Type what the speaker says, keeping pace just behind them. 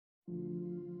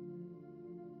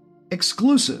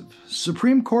Exclusive.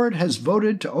 Supreme Court has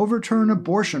voted to overturn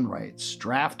abortion rights,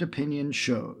 draft opinion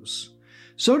shows.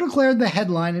 So declared the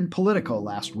headline in Politico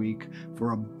last week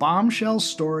for a bombshell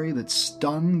story that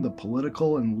stunned the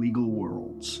political and legal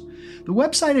worlds. The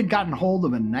website had gotten hold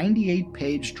of a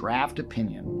 98-page draft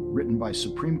opinion written by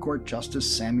Supreme Court Justice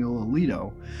Samuel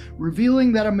Alito,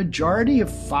 revealing that a majority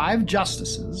of 5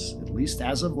 justices, at least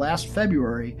as of last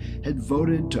February, had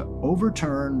voted to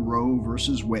overturn Roe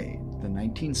v. Wade, the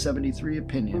 1973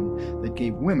 opinion that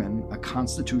gave women a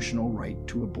constitutional right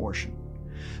to abortion.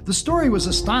 The story was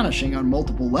astonishing on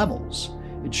multiple levels.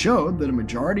 It showed that a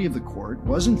majority of the court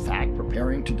was in fact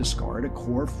preparing to discard a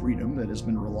core freedom that has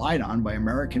been relied on by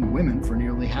American women for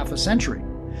nearly half a century.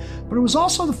 But it was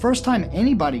also the first time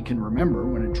anybody can remember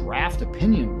when a draft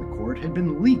opinion of the court had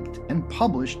been leaked and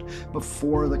published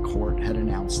before the court had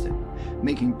announced it,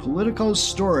 making Politico's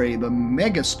story the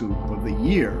mega scoop of the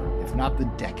year, if not the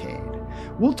decade.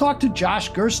 We'll talk to Josh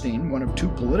Gerstein, one of 2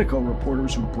 Politico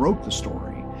reporters who broke the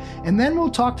story, and then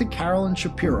we'll talk to Carolyn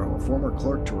Shapiro, a former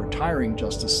clerk to retiring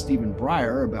Justice Stephen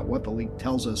Breyer, about what the leak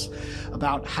tells us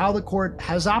about how the court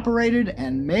has operated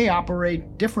and may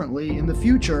operate differently in the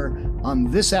future on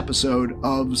this episode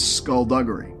of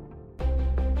Skullduggery.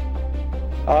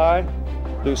 I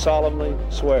do solemnly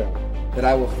swear that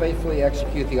I will faithfully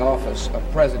execute the office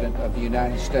of President of the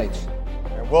United States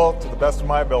and will, to the best of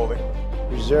my ability,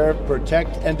 preserve,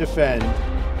 protect, and defend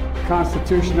the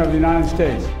Constitution of the United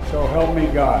States. So help me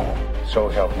God. So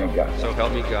help me God. So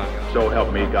help me God. So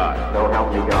help me God. So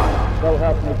help me God. So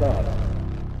help me God.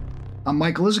 I'm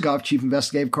Michael Isikoff, Chief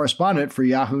Investigative Correspondent for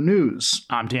Yahoo News.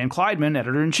 I'm Dan Kleidman,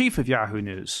 Editor-in-Chief of Yahoo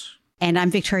News. And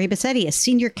I'm Victoria Bassetti, a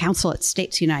Senior Counsel at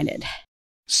States United.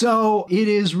 So it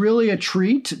is really a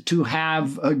treat to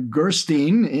have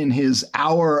Gerstein in his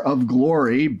hour of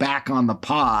glory back on the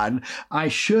pod. I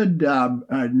should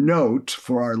note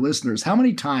for our listeners, how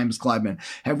many times, Kleidman,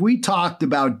 have we talked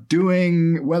about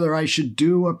doing whether I should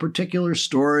do a particular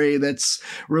story that's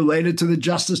related to the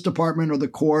Justice Department or the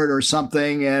court or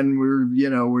something, and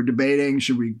we're debating,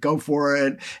 should we go for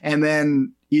it? And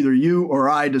then either you or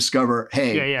I discover,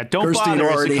 hey, don't Gerstein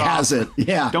bother, already Isikoff. has it.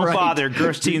 Yeah, don't right. bother.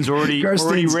 Gerstein's already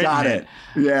written got it.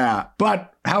 Yeah,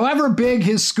 but however big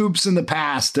his scoops in the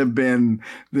past have been,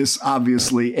 this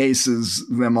obviously aces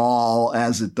them all,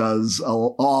 as it does a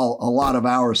lot of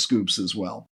our scoops as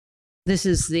well. This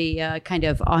is the kind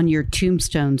of on your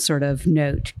tombstone sort of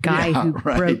note. Guy who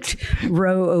wrote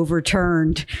Roe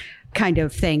overturned kind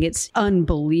of thing. It's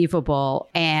unbelievable.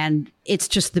 And it's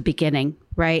just the beginning,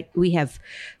 right? We have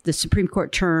the Supreme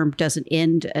Court term doesn't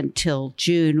end until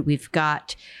June. We've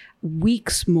got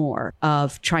weeks more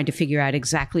of trying to figure out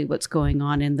exactly what's going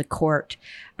on in the court,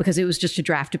 because it was just a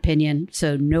draft opinion.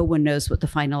 So no one knows what the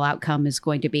final outcome is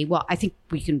going to be. Well, I think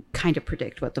we can kind of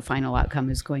predict what the final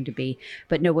outcome is going to be,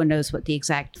 but no one knows what the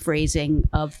exact phrasing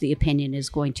of the opinion is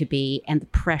going to be. And the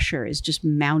pressure is just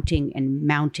mounting and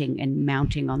mounting and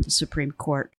mounting on the Supreme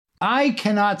Court. I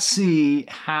cannot see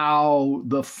how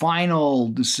the final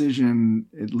decision,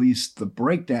 at least the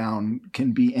breakdown,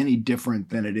 can be any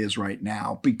different than it is right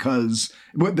now, because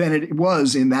than it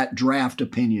was in that draft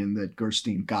opinion that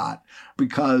Gerstein got,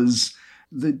 because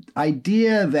the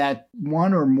idea that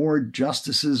one or more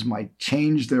justices might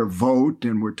change their vote,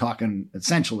 and we're talking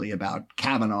essentially about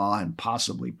Kavanaugh and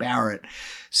possibly Barrett,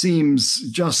 seems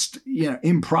just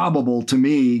improbable to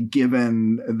me,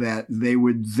 given that they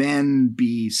would then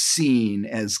be seen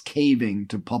as caving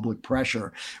to public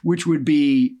pressure, which would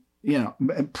be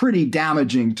pretty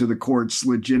damaging to the court's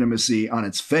legitimacy on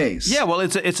its face. Yeah, well,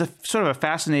 it's a sort of a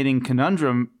fascinating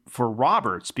conundrum for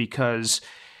Roberts, because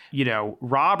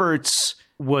Roberts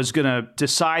was going to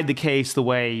decide the case the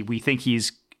way we think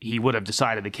he would have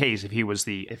decided the case if he was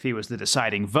the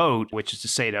deciding vote, which is to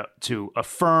say to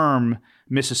affirm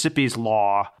Mississippi's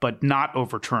law but not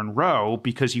overturn Roe,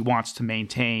 because he wants to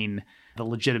maintain the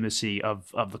legitimacy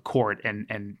of the court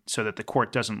and so that the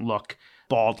court doesn't look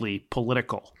baldly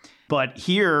political. But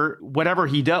here, whatever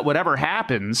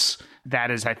happens, that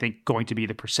is, I think, going to be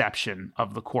the perception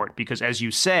of the court. Because as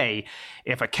you say,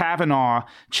 if a Kavanaugh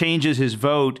changes his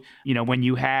vote, when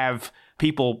you have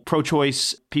people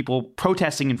pro-choice, people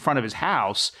protesting in front of his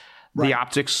house, the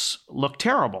optics look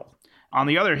terrible. On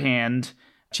the other hand,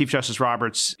 Chief Justice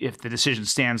Roberts, if the decision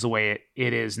stands the way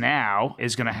it is now,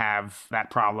 is going to have that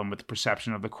problem with the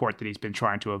perception of the court that he's been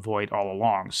trying to avoid all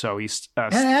along. So he's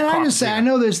and I just say, I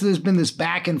know there's been this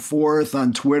back and forth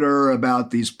on Twitter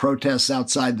about these protests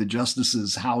outside the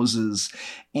justices' houses,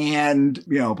 and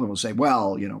people will say,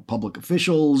 well, public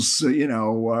officials,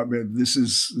 this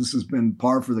has been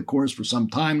par for the course for some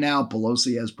time now.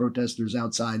 Pelosi has protesters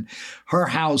outside her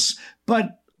house,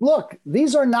 but look,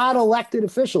 these are not elected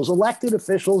officials. Elected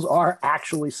officials are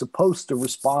actually supposed to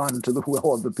respond to the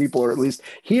will of the people, or at least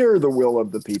hear the will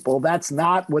of the people. That's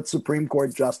not what Supreme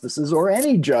Court justices or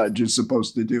any judge is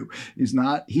supposed to do.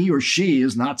 He or she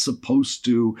is not supposed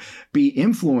to be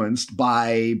influenced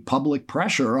by public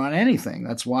pressure on anything.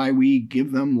 That's why we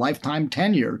give them lifetime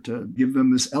tenure, to give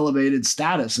them this elevated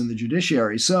status in the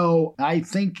judiciary. So I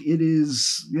think it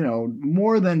is,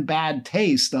 more than bad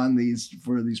taste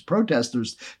for these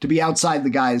protesters to be outside the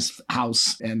guy's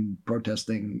house and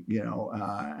protesting,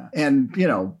 and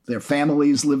their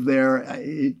families live there.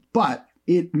 But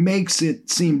it makes it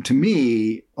seem to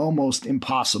me almost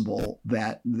impossible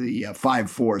that the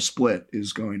 5-4 split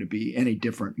is going to be any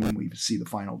different when we see the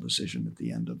final decision at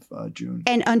the end of June.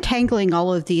 And untangling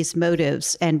all of these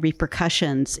motives and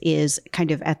repercussions is kind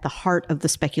of at the heart of the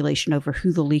speculation over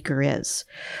who the leaker is,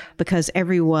 because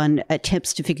everyone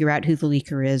attempts to figure out who the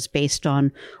leaker is based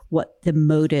on what the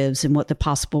motives and what the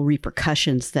possible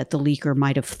repercussions that the leaker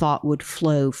might have thought would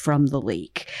flow from the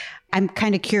leak. I'm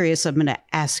kind of curious. I'm going to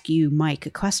ask you, Mike, a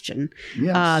question.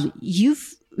 Yes.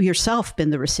 You've yourself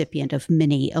been the recipient of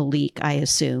many a leak, I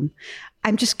assume.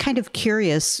 I'm just kind of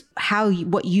curious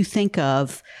what you think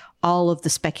of all of the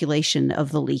speculation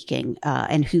of the leaking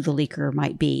and who the leaker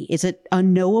might be. Is it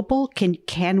unknowable?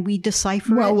 Can we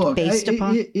decipher based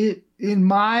upon? In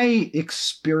my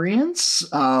experience,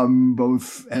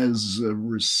 both as a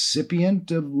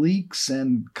recipient of leaks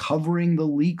and covering the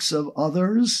leaks of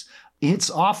others,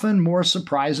 it's often more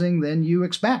surprising than you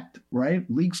expect, right?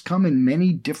 Leaks come in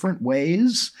many different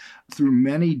ways through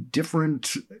many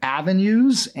different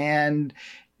avenues, and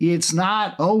it's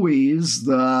not always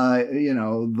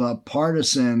the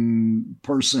partisan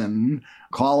person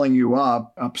calling you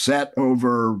up, upset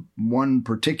over one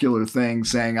particular thing,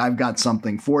 saying, I've got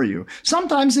something for you.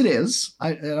 Sometimes it is.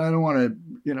 I don't want to,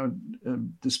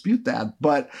 dispute that.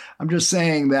 But I'm just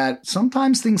saying that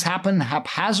sometimes things happen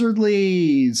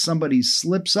haphazardly. Somebody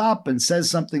slips up and says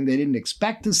something they didn't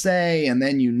expect to say, and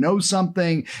then you know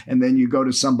something, and then you go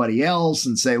to somebody else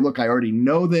and say, look, I already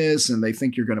know this, and they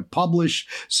think you're going to publish,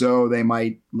 so they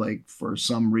might, for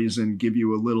some reason, give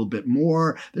you a little bit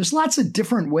more. There's lots of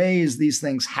different ways these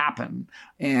things happen.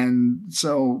 And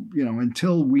so,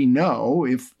 until we know,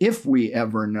 if we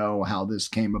ever know how this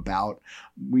came about,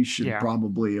 we should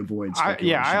probably avoid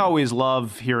speculation. I always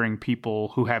love hearing people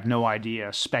who have no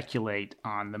idea speculate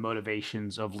on the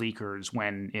motivations of leakers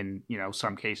when in,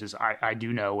 some cases I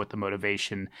do know what the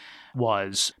motivation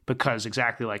was, because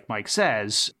exactly like Mike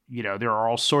says, there are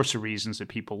all sorts of reasons that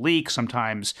people leak.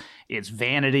 Sometimes it's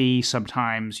vanity.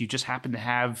 Sometimes you just happen to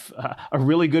have a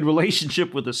really good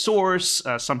relationship with the source.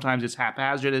 Sometimes it's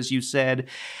haphazard, as you said.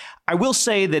 I will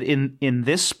say that in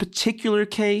this particular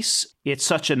case, it's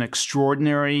such an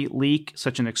extraordinary leak,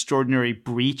 such an extraordinary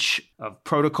breach of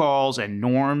protocols and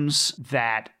norms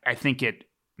that I think it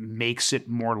makes it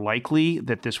more likely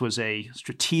that this was a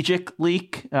strategic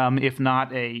leak, if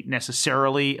not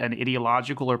necessarily an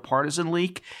ideological or partisan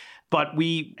leak. But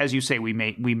as you say, we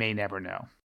may never know.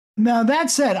 Now, that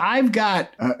said, I've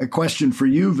got a question for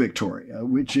you, Victoria,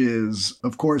 which is,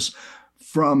 of course,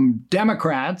 from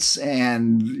Democrats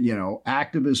and,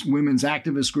 women's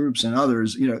activist groups and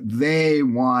others, they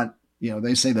want,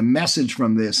 they say the message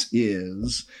from this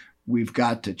is we've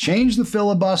got to change the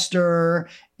filibuster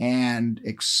and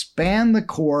expand the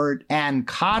court and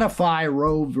codify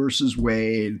Roe versus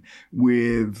Wade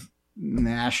with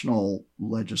national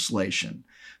legislation.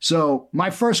 So my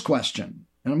first question,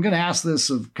 and I'm going to ask this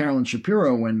of Carolyn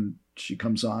Shapiro when she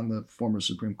comes on, the former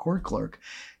Supreme Court clerk,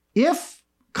 if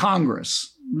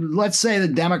Congress, let's say the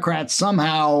Democrats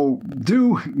somehow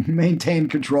do maintain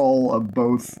control of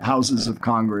both houses of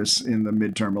Congress in the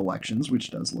midterm elections,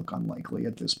 which does look unlikely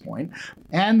at this point,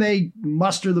 and they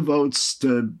muster the votes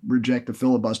to reject the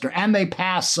filibuster, and they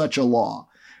pass such a law,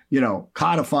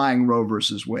 codifying Roe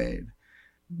versus Wade.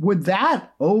 Would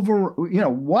that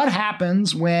what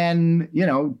happens when,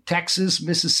 Texas,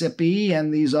 Mississippi,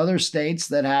 and these other states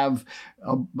that have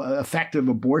effective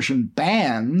abortion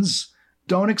bans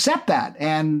don't accept that?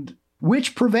 And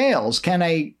which prevails?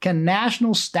 Can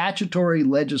national statutory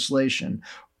legislation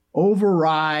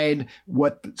override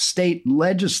what the state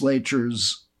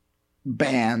legislatures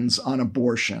bans on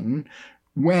abortion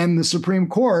when the Supreme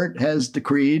Court has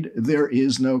decreed there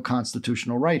is no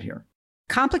constitutional right here?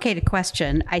 Complicated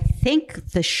question. I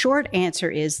think the short answer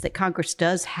is that Congress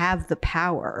does have the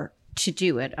power to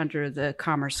do it under the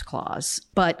Commerce Clause.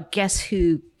 But guess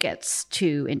who gets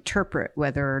to interpret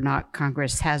whether or not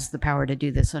Congress has the power to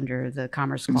do this under the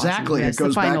Commerce Clause? Exactly. It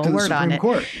goes back to the Supreme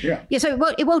Court. Yeah, so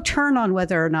it won't turn on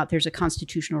whether or not there's a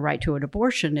constitutional right to an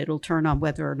abortion. It'll turn on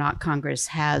whether or not Congress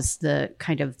has the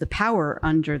kind of the power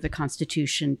under the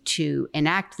Constitution to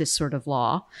enact this sort of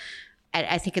law.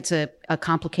 I think it's a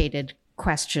complicated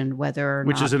question whether or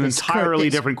which not is an entirely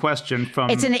different question from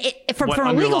from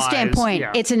a legal standpoint.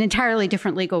 Yeah. It's an entirely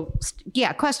different legal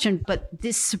question, but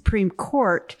this Supreme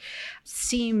Court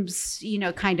seems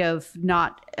kind of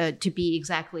not to be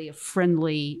exactly a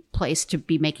friendly place to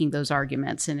be making those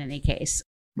arguments in any case.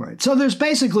 Right. So there's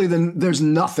basically there's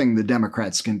nothing the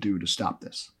Democrats can do to stop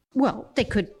this. Well, they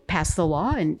could pass the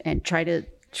law and try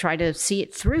to see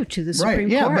it through to the Supreme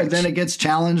Court. Yeah, but then it gets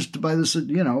challenged by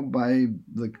by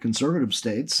the conservative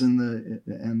states and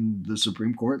the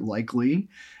Supreme Court, likely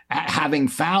having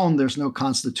found there's no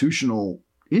constitutional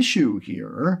issue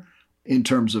here in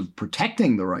terms of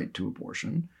protecting the right to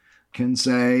abortion, can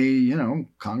say,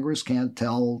 Congress can't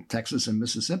tell Texas and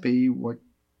Mississippi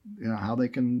how they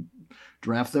can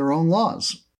draft their own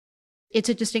laws. It's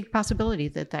a distinct possibility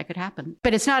that could happen,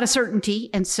 but it's not a certainty.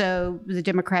 And so the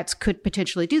Democrats could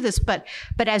potentially do this. But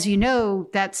as you know,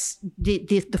 that's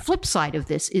the flip side of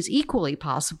this is equally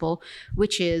possible,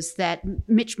 which is that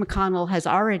Mitch McConnell has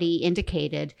already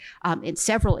indicated in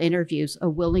several interviews a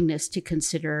willingness to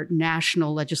consider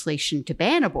national legislation to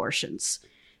ban abortions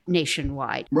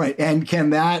nationwide. Right. And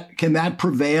can that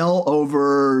prevail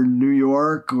over New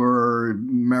York or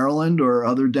Maryland or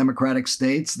other Democratic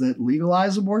states that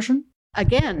legalize abortion?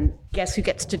 Again, guess who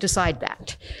gets to decide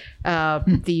that?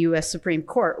 The U.S. Supreme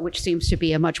Court, which seems to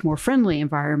be a much more friendly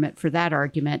environment for that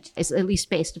argument, is at least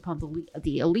based upon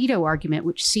the Alito argument,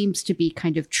 which seems to be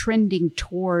kind of trending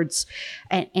towards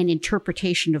an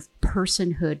interpretation of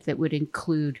personhood that would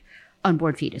include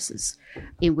unborn fetuses,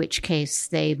 in which case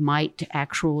they might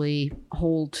actually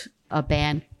hold a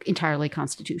ban entirely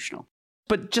constitutional.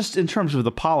 But just in terms of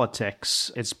the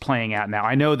politics, it's playing out now.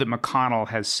 I know that McConnell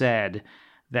has said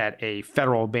that a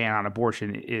federal ban on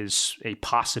abortion is a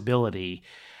possibility.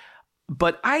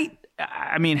 But I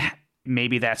mean,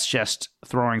 maybe that's just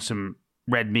throwing some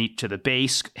red meat to the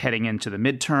base heading into the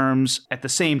midterms. At the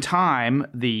same time,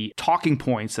 the talking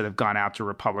points that have gone out to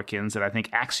Republicans that I think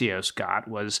Axios got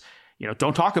was,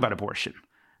 don't talk about abortion.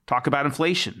 Talk about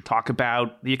inflation, talk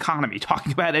about the economy, talk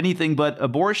about anything but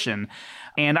abortion.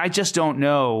 And I just don't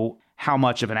know how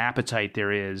much of an appetite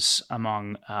there is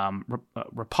among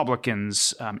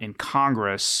Republicans in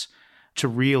Congress to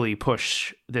really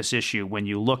push this issue when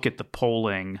you look at the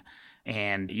polling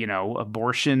and,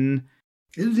 abortion.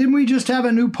 Didn't we just have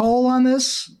a new poll on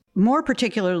this? More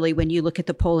particularly when you look at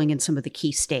the polling in some of the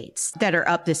key states that are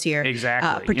up this year.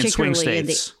 Exactly. Particularly in swing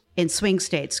states. In swing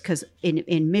states, because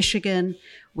in Michigan,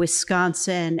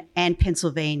 Wisconsin, and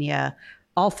Pennsylvania,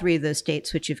 all three of those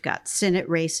states, which you've got Senate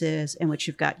races and which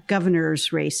you've got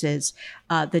governor's races,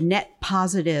 the net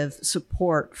positive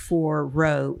support for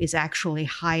Roe is actually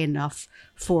high enough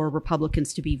for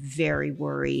Republicans to be very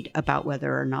worried about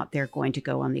whether or not they're going to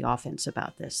go on the offense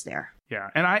about this there. Yeah.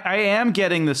 And I am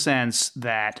getting the sense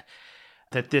that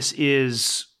this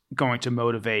is going to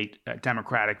motivate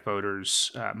Democratic voters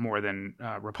more than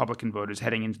Republican voters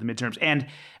heading into the midterms. And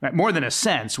more than a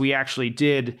sense, we actually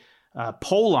did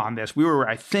poll on this. We were,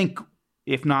 I think,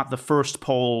 if not the first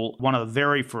poll, one of the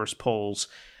very first polls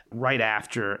right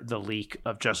after the leak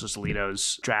of Justice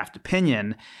Alito's draft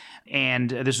opinion. And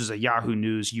this was a Yahoo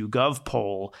News YouGov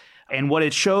poll. And what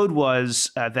it showed was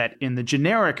that in the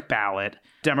generic ballot,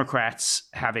 Democrats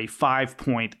have a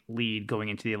 5-point lead going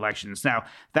into the elections. Now,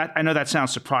 I know that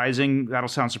sounds surprising. That'll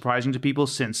sound surprising to people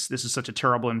since this is such a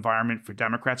terrible environment for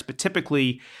Democrats. But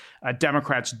typically,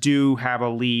 Democrats do have a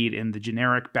lead in the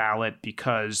generic ballot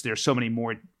because there's so many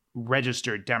more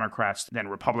registered Democrats than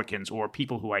Republicans, or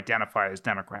people who identify as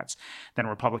Democrats than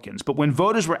Republicans. But when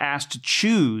voters were asked to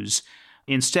choose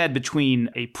instead between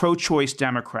a pro-choice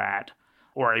Democrat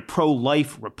or a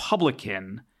pro-life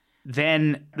Republican,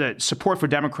 then the support for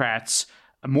Democrats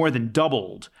more than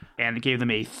doubled, and it gave them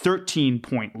a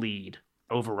 13-point lead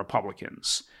over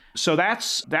Republicans. So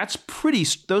that's pretty.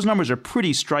 Those numbers are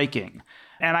pretty striking.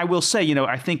 And I will say,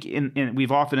 I think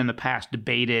we've often in the past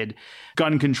debated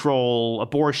gun control,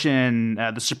 abortion,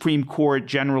 the Supreme Court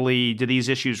generally. Do these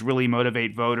issues really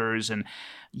motivate voters? And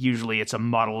usually it's a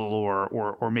muddle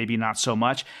or maybe not so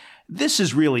much. This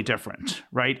is really different,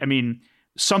 right? I mean,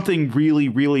 something really,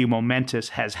 really momentous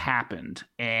has happened,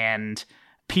 and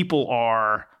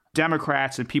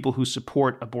Democrats and people who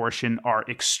support abortion are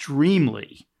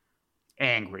extremely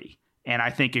angry and I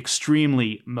think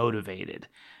extremely motivated.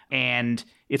 And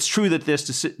it's true that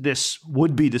this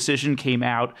would-be decision came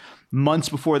out months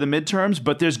before the midterms,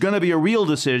 but there's going to be a real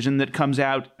decision that comes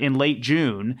out in late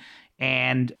June.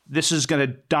 And this is going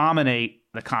to dominate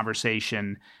the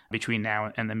conversation between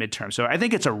now and the midterm. So I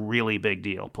think it's a really big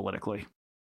deal politically.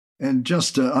 And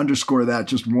just to underscore that,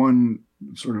 just one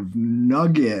sort of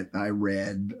nugget I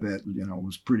read that,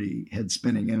 was pretty head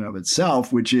spinning in and of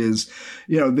itself, which is,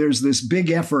 there's this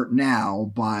big effort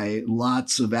now by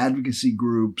lots of advocacy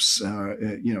groups,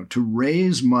 to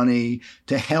raise money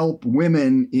to help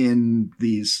women in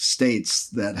these states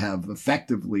that have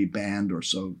effectively banned or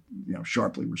so,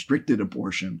 sharply restricted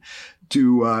abortion,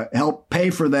 to help pay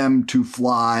for them to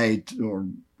fly or,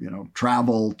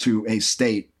 travel to a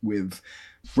state with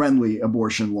friendly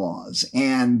abortion laws.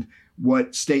 And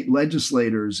what state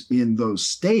legislators in those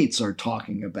states are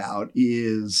talking about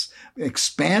is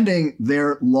expanding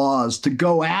their laws to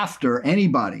go after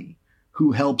anybody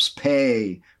who helps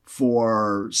pay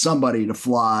for somebody to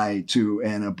fly to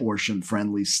an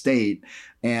abortion-friendly state.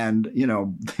 And,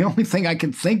 the only thing I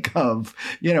can think of,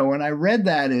 when I read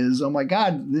that is, oh my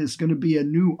God, there's going to be a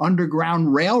new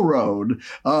underground railroad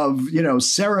of,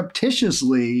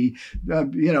 surreptitiously,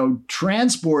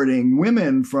 transporting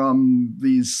women from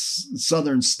these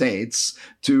southern states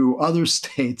to other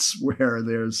states where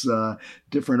there's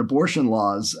different abortion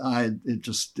laws. It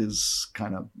just is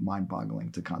kind of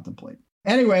mind-boggling to contemplate.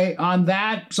 Anyway, on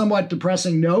that somewhat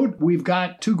depressing note, we've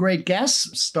got two great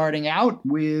guests, starting out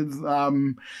with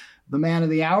the man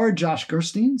of the hour, Josh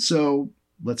Gerstein. So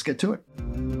let's get to it.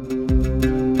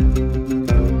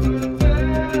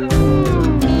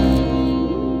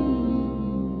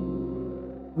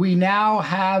 We now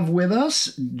have with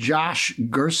us Josh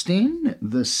Gerstein,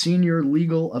 the senior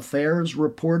legal affairs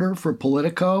reporter for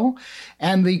Politico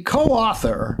and the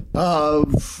co-author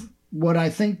of what I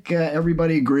think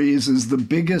everybody agrees is the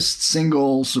biggest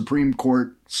single Supreme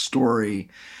Court story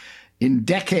in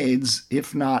decades,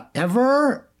 if not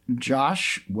ever.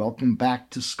 Josh, welcome back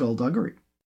to Skullduggery.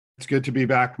 It's good to be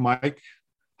back, Mike.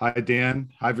 Hi, Dan.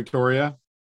 Hi, Victoria.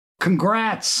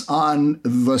 Congrats on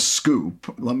the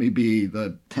scoop. Let me be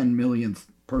the 10 millionth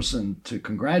person to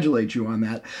congratulate you on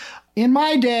that. In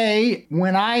my day,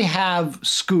 when I have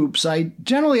scoops, I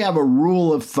generally have a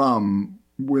rule of thumb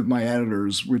with my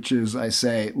editors, which is I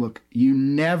say, look, you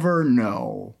never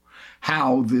know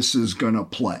how this is going to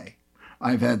play.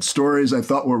 I've had stories I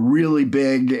thought were really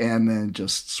big and then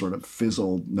just sort of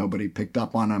fizzled. Nobody picked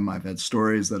up on them. I've had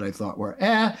stories that I thought were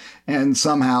and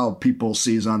somehow people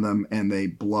seize on them and they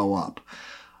blow up.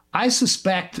 I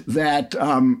suspect that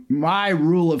my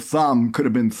rule of thumb could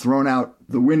have been thrown out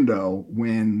the window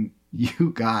when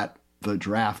you got the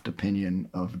draft opinion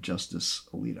of Justice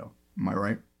Alito. Am I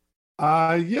right?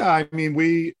 Yeah, I mean,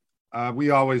 we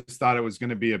always thought it was going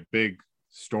to be a big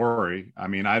story. I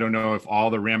mean, I don't know if all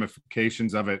the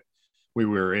ramifications of it we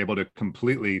were able to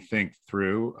completely think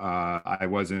through. I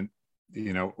wasn't,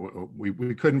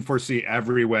 we couldn't foresee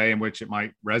every way in which it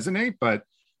might resonate, but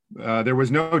there was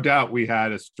no doubt we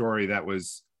had a story that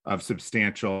was of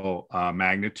substantial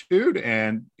magnitude,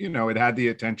 and it had the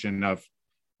attention of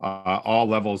all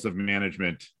levels of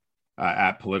management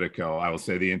at Politico. I will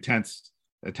say the intense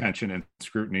attention and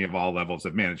scrutiny of all levels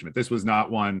of management. This was not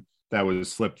one that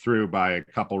was slipped through by a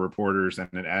couple reporters and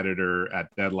an editor at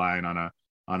deadline on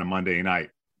a Monday night.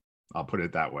 I'll put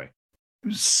it that way.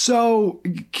 So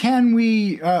can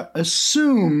we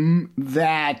assume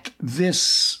that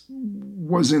this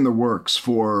was in the works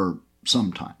for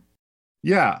some time?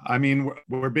 Yeah, I mean,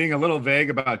 we're being a little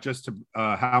vague about just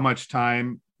how much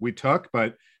time we took,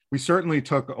 but we certainly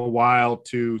took a while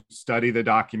to study the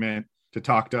document, to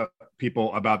talk to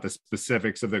people about the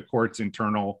specifics of the court's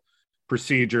internal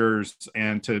procedures,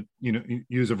 and to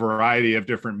use a variety of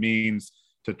different means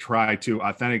to try to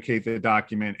authenticate the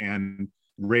document and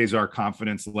raise our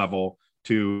confidence level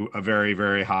to a very,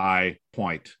 very high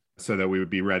point so that we would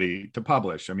be ready to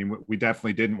publish. I mean, we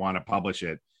definitely didn't want to publish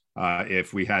it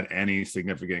if we had any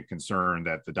significant concern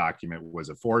that the document was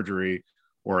a forgery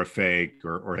or a fake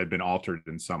or had been altered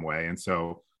in some way. And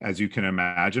so, as you can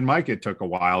imagine, Mike, it took a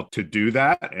while to do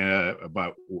that,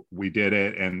 but we did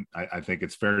it. And I think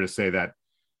it's fair to say that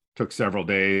took several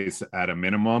days at a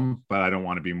minimum, but I don't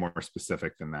want to be more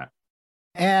specific than that.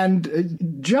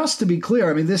 And just to be clear,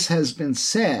 I mean, this has been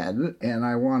said, and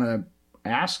I want to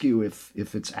ask you if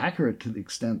it's accurate to the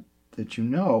extent that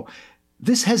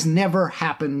this has never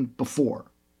happened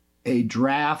before, a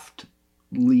draft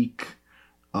leak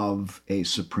of a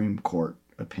Supreme Court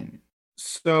opinion.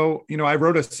 So, I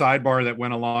wrote a sidebar that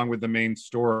went along with the main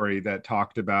story that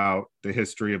talked about the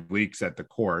history of leaks at the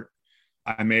court.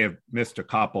 I may have missed a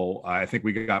couple. I think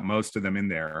we got most of them in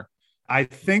there. I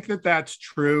think that that's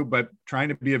true, but trying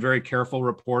to be a very careful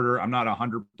reporter, I'm not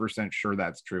 100% sure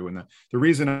that's true. And the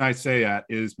reason I say that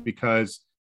is because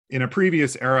in a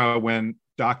previous era when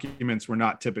documents were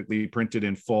not typically printed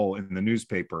in full in the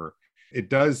newspaper, it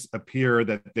does appear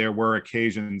that there were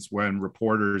occasions when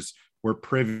reporters were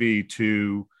privy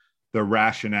to the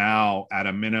rationale at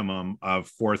a minimum of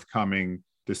forthcoming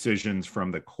decisions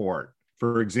from the court.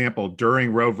 For example,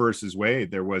 during Roe versus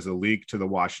Wade, there was a leak to the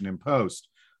Washington Post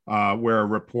where a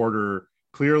reporter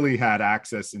clearly had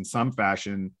access in some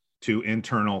fashion to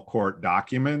internal court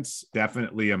documents,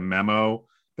 definitely a memo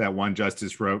that one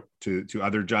justice wrote to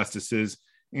other justices.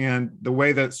 And the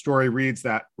way that story reads,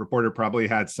 that reporter probably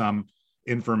had some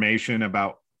information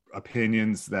about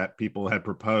opinions that people had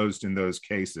proposed in those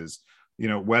cases. You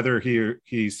know, whether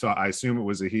he saw, I assume it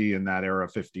was a he in that era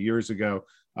 50 years ago,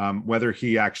 whether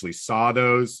he actually saw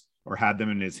those or had them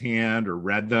in his hand or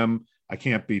read them, I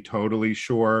can't be totally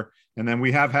sure. And then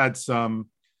we have had some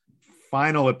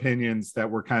final opinions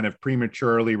that were kind of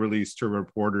prematurely released to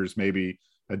reporters, maybe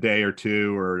a day or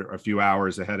two or a few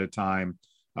hours ahead of time,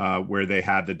 where they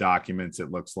had the documents,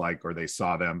 it looks like, or they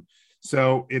saw them.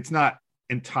 So it's not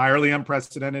entirely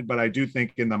unprecedented, but I do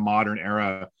think in the modern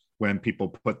era, when people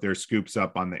put their scoops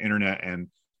up on the internet and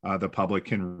the public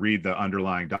can read the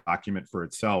underlying document for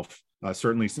itself,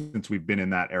 certainly since we've been in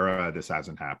that era, this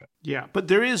hasn't happened. Yeah, but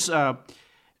there is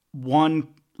one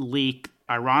leak,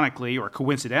 ironically or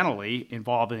coincidentally,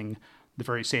 involving the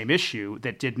very same issue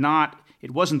that did not,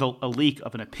 it wasn't a leak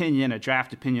of an opinion, a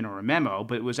draft opinion or a memo,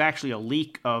 but it was actually a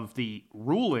leak of the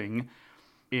ruling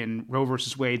in Roe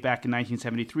versus Wade back in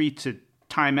 1973 to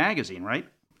Time magazine, right?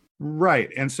 Right.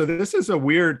 And so this is a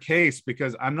weird case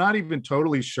because I'm not even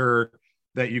totally sure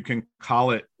that you can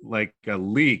call it like a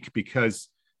leak, because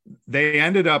they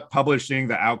ended up publishing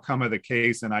the outcome of the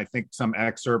case. And I think some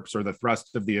excerpts or the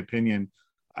thrust of the opinion,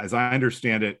 as I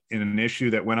understand it, in an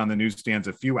issue that went on the newsstands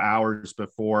a few hours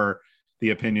before the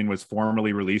opinion was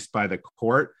formally released by the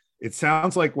court. It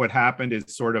sounds like what happened is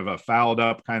sort of a fouled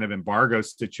up kind of embargo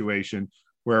situation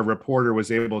where a reporter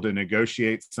was able to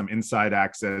negotiate some inside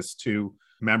access to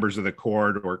members of the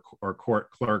court or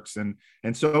court clerks and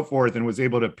so forth, and was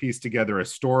able to piece together a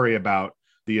story about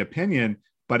the opinion.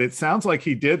 But it sounds like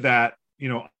he did that, you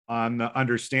know, on the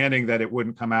understanding that it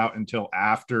wouldn't come out until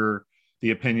after the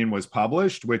opinion was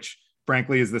published, which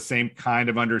frankly is the same kind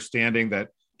of understanding that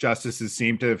justices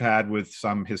seem to have had with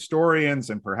some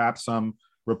historians and perhaps some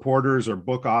reporters or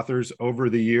book authors over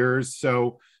the years.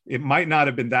 So it might not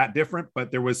have been that different,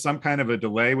 but there was some kind of a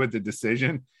delay with the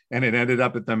decision, and it ended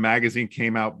up that the magazine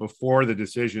came out before the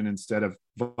decision instead of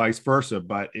vice versa.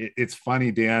 But it's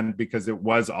funny, Dan, because it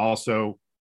was also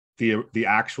the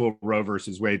actual Roe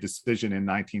versus Wade decision in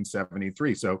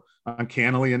 1973. So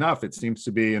uncannily enough, it seems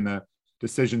to be in the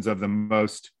decisions of the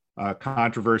most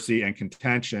controversy and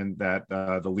contention that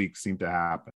the leaks seem to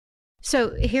happen.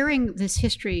 So hearing this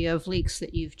history of leaks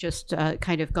that you've just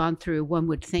kind of gone through, one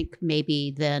would think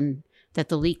maybe then that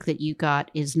the leak that you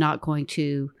got is not going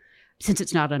to, since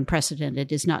it's not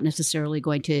unprecedented, is not necessarily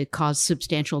going to cause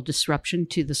substantial disruption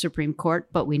to the Supreme Court.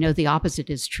 But we know the opposite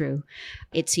is true.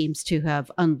 It seems to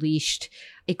have unleashed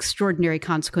extraordinary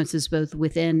consequences both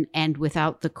within and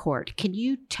without the court. Can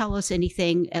you tell us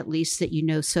anything, at least that you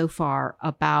know so far,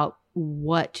 about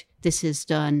what this has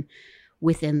done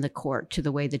within the court, to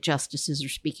the way the justices are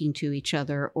speaking to each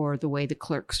other or the way the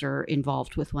clerks are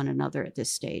involved with one another at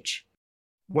this stage?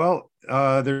 Well,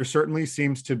 there certainly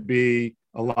seems to be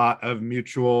a lot of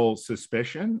mutual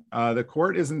suspicion. The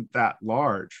court isn't that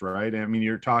large, right? I mean,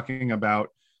 you're talking about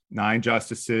 9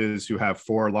 justices who have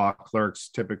 4 law clerks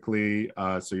typically.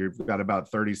 So you've got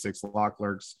about 36 law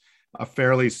clerks, a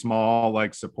fairly small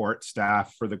like support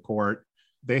staff for the court.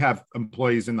 They have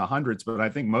employees in the hundreds, but I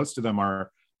think most of them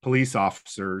are police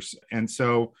officers. And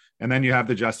then you have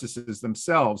the justices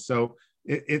themselves. So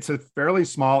it's a fairly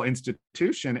small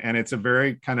institution, and it's a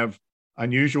very kind of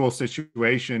unusual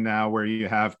situation now where you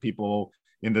have people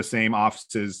in the same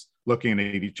offices looking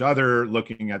at each other,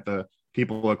 looking at the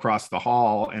people across the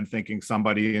hall and thinking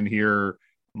somebody in here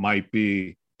might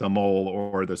be the mole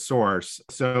or the source.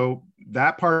 So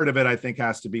that part of it, I think,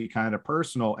 has to be kind of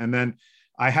personal. And then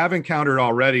I have encountered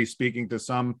already, speaking to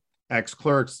some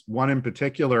ex-clerks, one in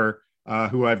particular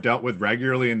who I've dealt with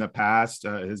regularly in the past,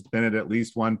 has been at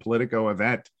least one Politico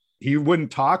event. He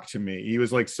wouldn't talk to me. He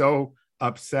was like so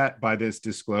upset by this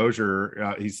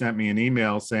disclosure. He sent me an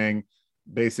email saying,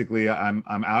 basically, I'm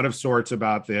out of sorts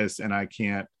about this, and I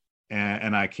can't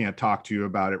talk to you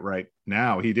about it right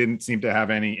now. He didn't seem to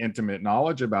have any intimate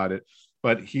knowledge about it,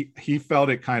 but he felt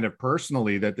it kind of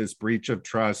personally, that this breach of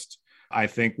trust, I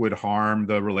think, would harm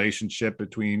the relationship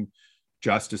between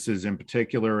justices in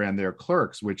particular and their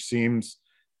clerks, which seems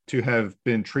to have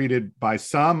been treated by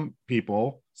some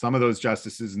people, some of those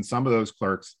justices and some of those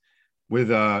clerks,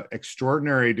 with an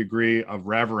extraordinary degree of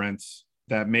reverence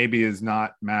that maybe is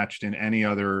not matched in any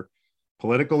other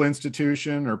political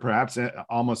institution or perhaps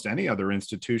almost any other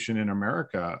institution in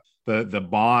America. The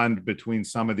bond between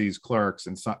some of these clerks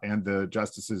and the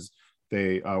justices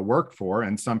they worked for,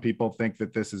 and some people think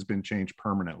that this has been changed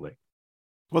permanently.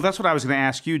 Well, that's what I was going to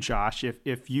ask you, Josh.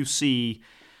 If you see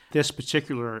this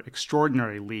particular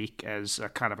extraordinary leak as a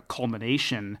kind of a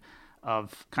culmination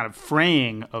of kind of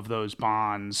fraying of those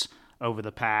bonds over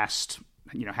the past,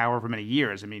 however many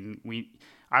years. I mean,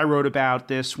 I wrote about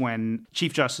this when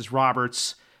Chief Justice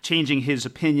Roberts changing his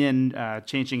opinion,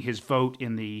 changing his vote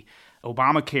in the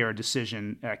Obamacare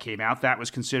decision came out. That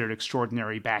was considered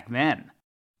extraordinary back then.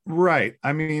 Right.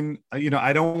 I mean,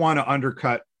 I don't want to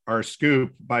undercut our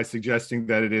scoop by suggesting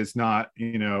that it is not,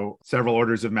 several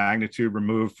orders of magnitude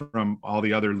removed from all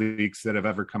the other leaks that have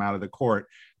ever come out of the court.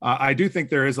 I do think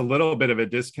there is a little bit of a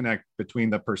disconnect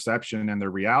between the perception and the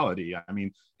reality. I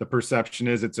mean, the perception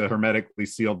is it's a hermetically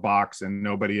sealed box and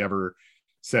nobody ever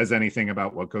says anything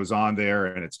about what goes on there.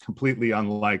 And it's completely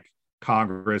unlike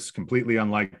Congress, completely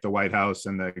unlike the White House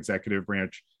and the executive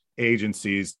branch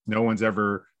agencies. No one's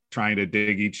ever trying to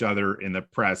dig each other in the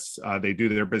press. They do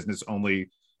their business only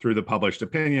through the published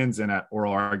opinions and at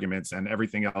oral arguments, and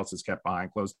everything else is kept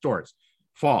behind closed doors.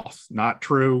 False, not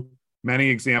true. Many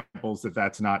examples that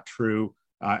that's not true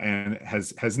and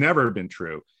has never been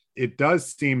true. It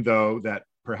does seem, though, that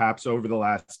perhaps over the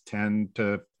last 10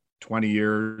 to 20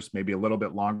 years, maybe a little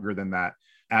bit longer than that,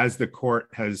 as the court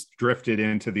has drifted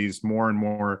into these more and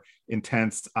more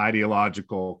intense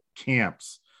ideological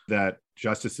camps that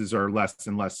justices are less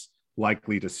and less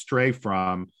likely to stray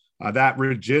from, that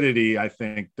rigidity, I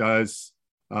think, does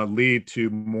lead to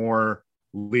more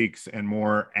leaks and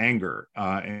more anger.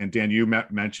 And Dan, you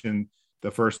mentioned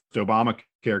the first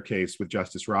Obamacare case with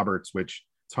Justice Roberts, which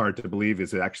it's hard to believe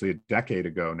is actually a decade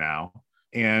ago now.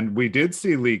 And we did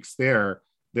see leaks there.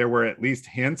 There were at least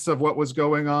hints of what was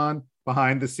going on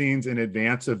behind the scenes in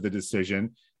advance of the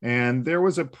decision. And there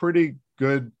was a pretty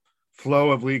good flow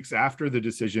of leaks after the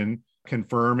decision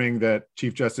confirming that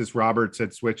Chief Justice Roberts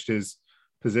had switched his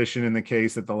position in the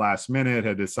case at the last minute,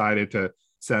 had decided to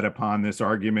set upon this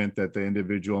argument that the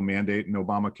individual mandate in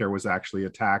Obamacare was actually a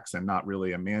tax and not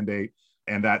really a mandate.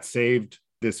 And that saved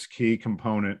this key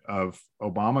component of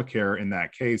Obamacare in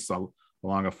that case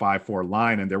along a 5-4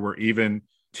 line. And there were even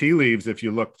tea leaves, if you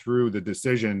look through the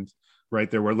decisions, right?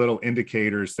 There were little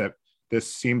indicators that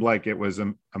this seemed like it was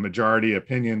a majority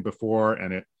opinion before,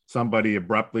 and somebody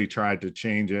abruptly tried to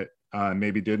change it,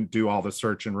 maybe didn't do all the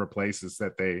search and replaces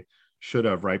that they should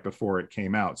have right before it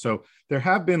came out. So there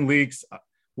have been leaks.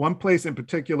 One place in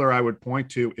particular I would point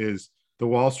to is the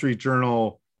Wall Street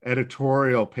Journal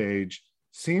editorial page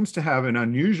seems to have an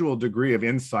unusual degree of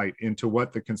insight into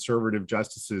what the conservative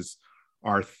justices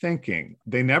are thinking.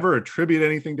 They never attribute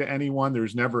anything to anyone.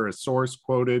 There's never a source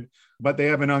quoted, but they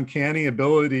have an uncanny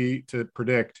ability to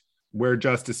predict where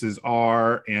justices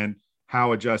are and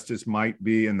how a justice might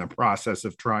be in the process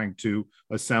of trying to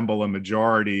assemble a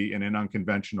majority in an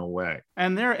unconventional way.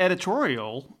 And their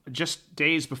editorial, just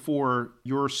days before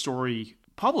your story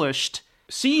published,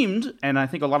 seemed, and I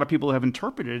think a lot of people have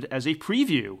interpreted, as a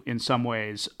preview in some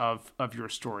ways of your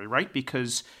story, right?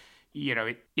 Because,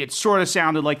 it sort of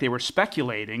sounded like they were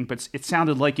speculating, but it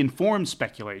sounded like informed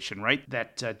speculation, right?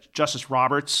 That Justice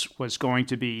Roberts was going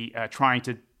to be trying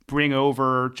to bring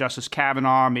over Justice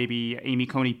Kavanaugh, maybe Amy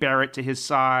Coney Barrett to his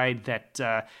side, that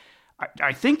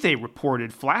I think they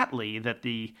reported flatly that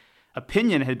the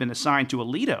opinion had been assigned to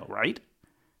Alito, right?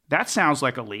 That sounds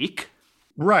like a leak.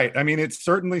 Right. I mean, it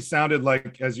certainly sounded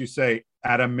like, as you say,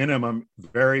 at a minimum,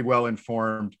 very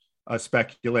well-informed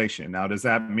speculation. Now, does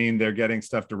that mean they're getting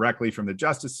stuff directly from the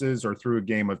justices or through a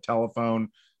game of telephone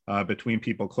between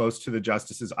people close to the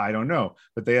justices? I don't know.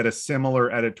 But they had a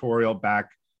similar editorial back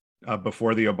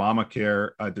before the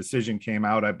Obamacare decision came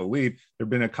out, I believe. There have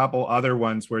been a couple other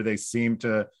ones where they seem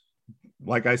to,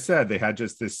 like I said, they had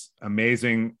just this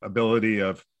amazing ability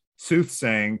of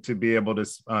soothsaying to be able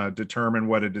to determine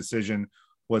what a decision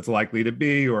was likely to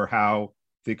be or how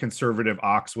the conservative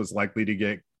ox was likely to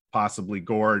get possibly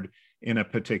gored in a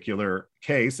particular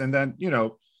case. And then,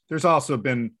 there's also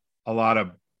been a lot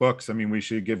of books. I mean, we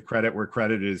should give credit where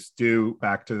credit is due.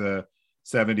 Back to the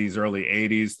 70s, early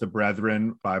 80s, The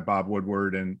Brethren by Bob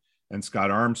Woodward and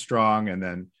Scott Armstrong. And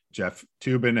then Jeff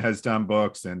Toobin has done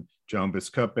books, and Joan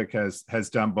Biskupic has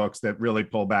done books that really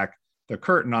pull back the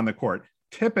curtain on the court.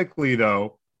 Typically,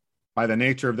 though, by the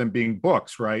nature of them being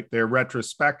books, right, they're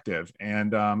retrospective.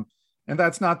 And And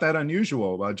that's not that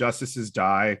unusual. Justices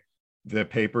die. The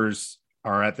papers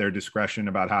are at their discretion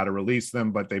about how to release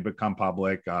them, but they become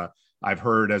public. I've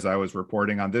heard, as I was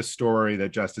reporting on this story,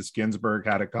 that Justice Ginsburg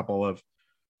had a couple of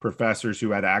professors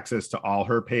who had access to all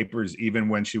her papers, even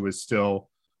when she was still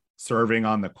serving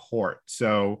on the court.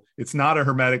 So it's not a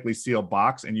hermetically sealed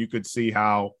box. And you could see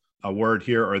how a word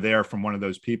here or there from one of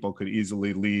those people could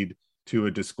easily lead to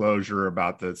a disclosure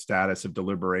about the status of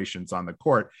deliberations on the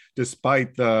court,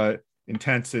 despite the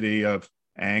intensity of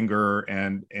anger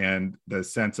and the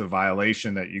sense of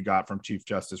violation that you got from Chief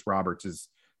Justice Roberts'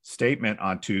 statement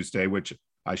on Tuesday, which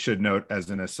I should note as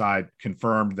an aside,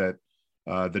 confirmed that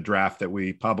the draft that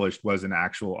we published was an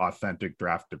actual authentic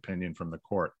draft opinion from the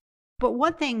court. But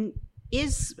one thing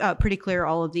is pretty clear,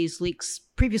 all of these leaks,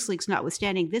 previous leaks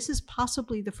notwithstanding, this is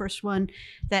possibly the first one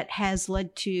that has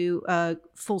led to a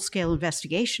full-scale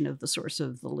investigation of the source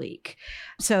of the leak.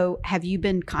 So have you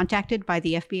been contacted by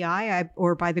the FBI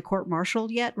or by the court-martial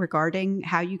yet regarding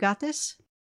how you got this?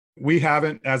 We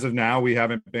haven't, as of now, we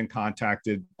haven't been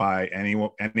contacted by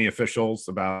any officials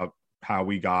about how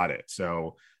we got it.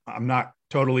 So I'm not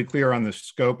totally clear on the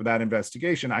scope of that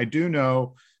investigation. I do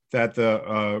know that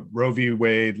the Roe v.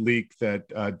 Wade leak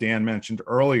that Dan mentioned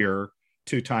earlier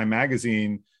to Time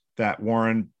Magazine, that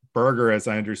Warren Berger, as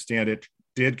I understand it,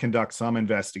 did conduct some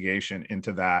investigation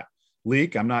into that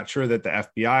leak. I'm not sure that the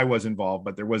FBI was involved,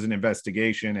 but there was an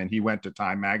investigation and he went to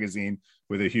Time Magazine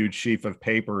with a huge sheaf of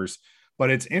papers. But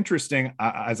it's interesting,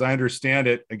 as I understand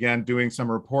it, again, doing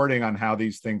some reporting on how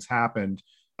these things happened,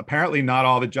 apparently not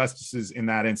all the justices in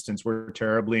that instance were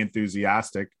terribly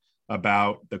enthusiastic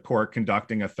about the court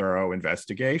conducting a thorough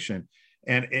investigation.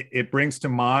 And it brings to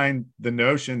mind the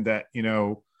notion that,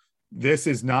 this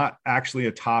is not actually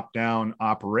a top-down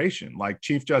operation. Like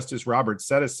Chief Justice Roberts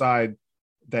set aside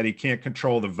that he can't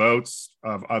control the votes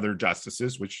of other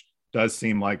justices, which does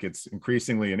seem like it's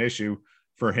increasingly an issue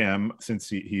for him since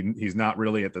he's not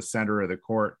really at the center of the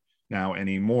court now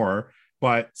anymore.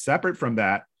 But separate from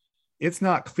that, it's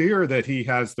not clear that he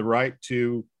has the right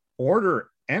to order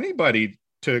anybody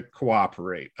to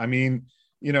cooperate. I mean,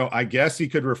 I guess he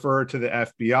could refer to the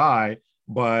FBI,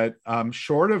 but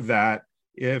short of that,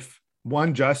 if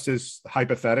one justice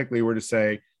hypothetically were to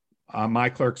say, my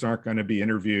clerks aren't going to be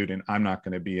interviewed and I'm not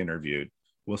going to be interviewed,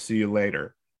 we'll see you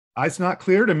later. It's not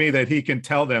clear to me that he can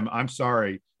tell them, I'm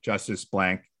sorry, Justice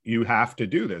Blank, you have to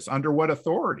do this. Under what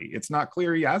authority? It's not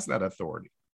clear he has that authority.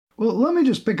 Well, let me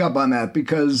just pick up on that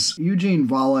because Eugene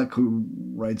Volokh, who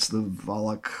writes the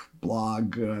Volokh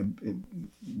blog,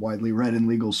 widely read in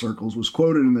legal circles, was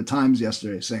quoted in the Times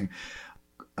yesterday saying,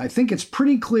 I think it's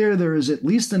pretty clear there is at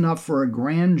least enough for a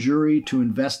grand jury to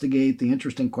investigate. The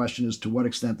interesting question is to what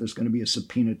extent there's going to be a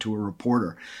subpoena to a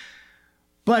reporter.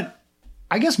 But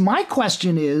I guess my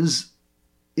question is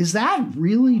that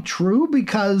really true?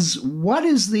 Because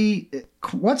what's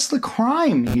the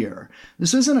crime here?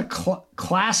 This isn't a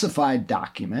classified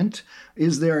document.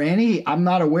 Is there I'm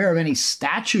not aware of any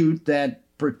statute that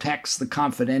protects the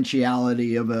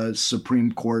confidentiality of a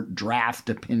Supreme Court draft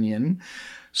opinion.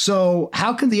 So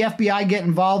how could the FBI get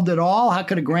involved at all? How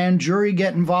could a grand jury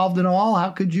get involved at all?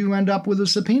 How could you end up with a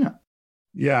subpoena?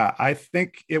 Yeah, I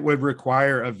think it would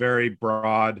require a very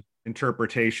broad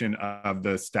interpretation of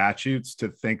the statutes to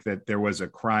think that there was a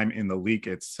crime in the leak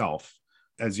itself.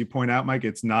 As you point out, Mike,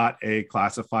 it's not a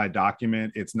classified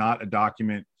document. It's not a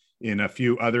document in a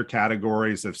few other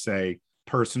categories of, say,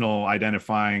 personal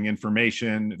identifying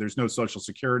information. There's no social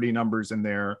security numbers in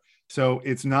there. So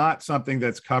it's not something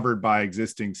that's covered by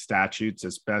existing statutes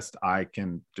as best I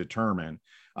can determine,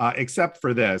 except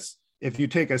for this. If you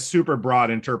take a super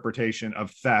broad interpretation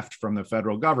of theft from the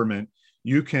federal government,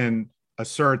 you can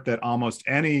assert that almost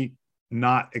any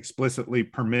not explicitly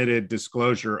permitted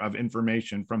disclosure of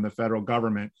information from the federal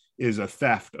government is a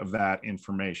theft of that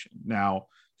information. Now,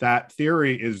 that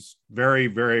theory is very,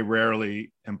 very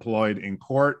rarely employed in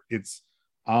court. It's,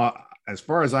 as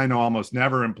far as I know, almost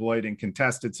never employed in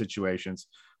contested situations.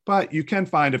 But you can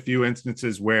find a few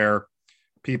instances where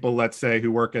people, let's say,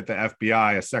 who work at the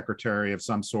FBI, a secretary of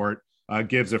some sort,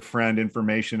 gives a friend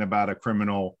information about a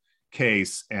criminal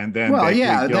case, and then they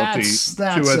plead guilty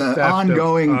to a theft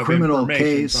ongoing of criminal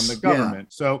case from the government.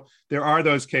 Yeah. So there are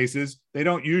those cases. They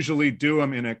don't usually do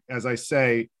them as I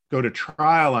say, go to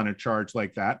trial on a charge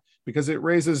like that, because it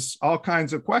raises all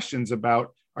kinds of questions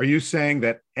about, are you saying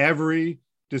that every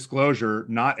disclosure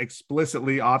not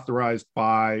explicitly authorized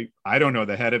by, I don't know,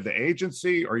 the head of the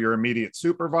agency or your immediate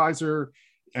supervisor?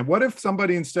 And what if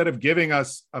somebody, instead of giving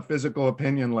us a physical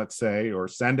opinion, let's say, or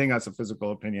sending us a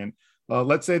physical opinion,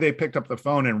 let's say they picked up the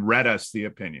phone and read us the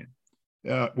opinion.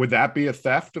 Would that be a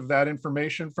theft of that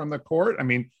information from the court? I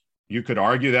mean, you could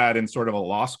argue that in sort of a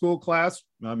law school class.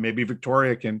 Maybe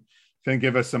Victoria can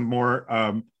give us some more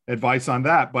advice on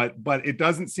that. But it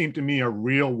doesn't seem to me a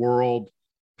real world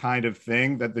kind of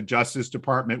thing that the Justice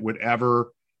Department would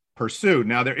ever pursue.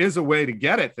 Now, there is a way to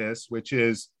get at this, which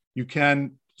is you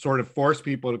can sort of force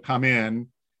people to come in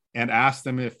and ask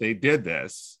them if they did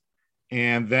this.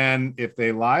 And then if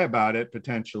they lie about it,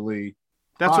 potentially.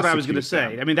 That's what I was going to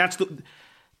say. I mean, that's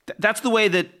the way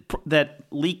that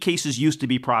leak cases used to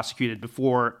be prosecuted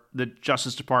before the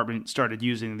Justice Department started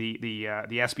using the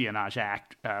Espionage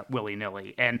Act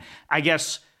willy-nilly. And I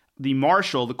guess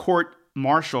the court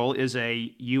marshal is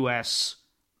a U.S.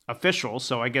 official,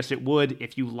 so I guess it would,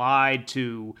 if you lied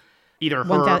to either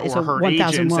her or her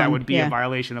agents, that would be a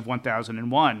violation of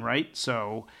 1001, right?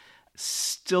 So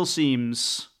still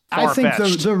seems far-fetched.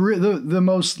 I think the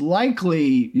most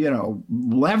likely,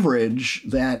 leverage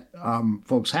that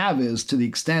folks have is to the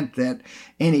extent that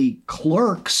any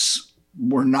clerks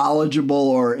were knowledgeable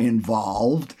or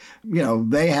involved.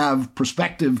 They have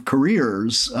prospective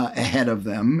careers ahead of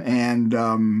them,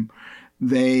 and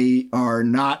they are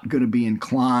not going to be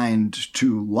inclined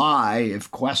to lie if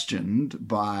questioned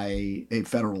by a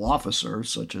federal officer,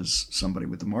 such as somebody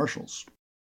with the marshals.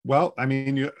 Well, I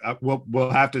mean, we'll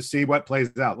have to see what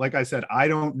plays out. Like I said, I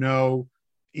don't know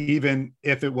even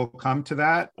if it will come to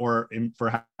that, or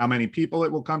for how many people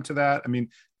it will come to that. I mean,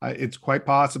 it's quite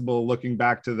possible, looking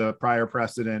back to the prior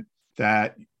precedent,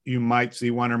 that you might see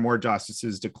one or more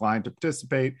justices decline to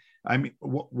participate. I mean,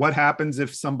 what happens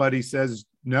if somebody says,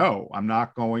 no, I'm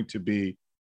not going to be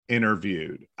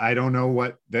interviewed? I don't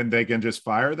know then they can just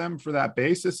fire them for that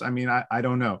basis. I mean, I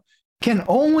don't know. Can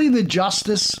only the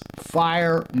justice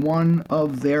fire one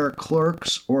of their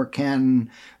clerks, or can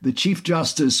the chief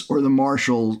justice or the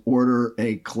marshal order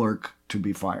a clerk to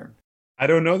be fired? I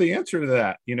don't know the answer to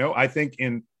that. I think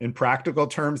in practical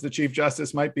terms, the chief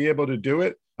justice might be able to do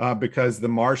it because the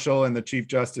marshal and the chief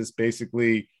justice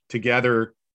basically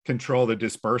together control the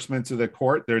disbursements of the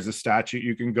court. There's a statute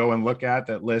you can go and look at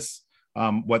that lists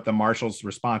what the marshal's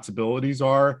responsibilities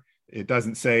are. It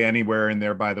doesn't say anywhere in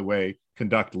there, by the way,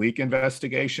 conduct leak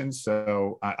investigations.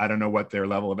 So I don't know what their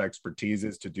level of expertise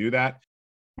is to do that.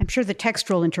 I'm sure the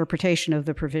textual interpretation of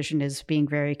the provision is being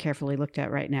very carefully looked at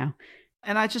right now.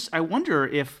 And I wonder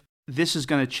if this is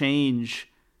going to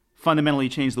fundamentally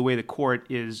change the way the court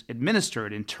is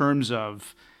administered in terms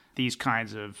of these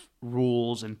kinds of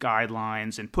rules and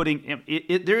guidelines, and putting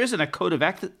there isn't a code of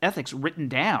ethics written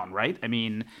down, right? I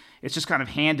mean, it's just kind of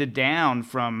handed down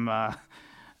from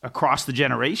across the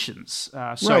generations.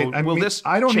 Will this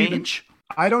change?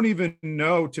 I don't even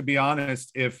know, to be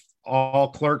honest, if all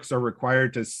clerks are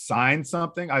required to sign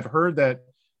something. I've heard that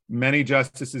many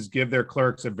justices give their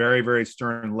clerks a very, very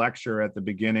stern lecture at the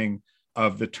beginning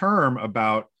of the term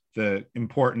about the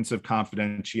importance of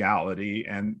confidentiality.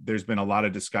 And there's been a lot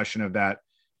of discussion of that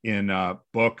in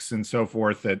books and so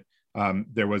forth, that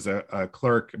there was a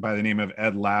clerk by the name of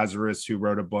Ed Lazarus who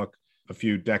wrote a book a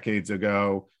few decades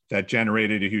ago that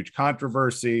generated a huge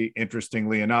controversy.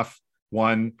 Interestingly enough,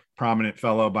 one prominent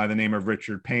fellow by the name of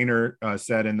Richard Painter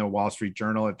said in the Wall Street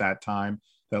Journal at that time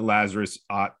that Lazarus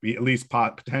ought at least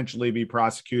potentially be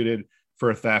prosecuted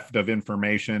for theft of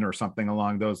information or something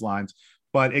along those lines.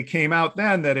 But it came out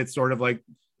then that it's sort of like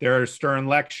there are stern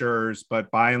lectures,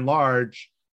 but by and large,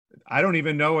 I don't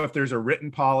even know if there's a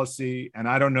written policy, and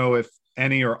I don't know if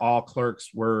any or all clerks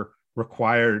were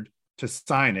required to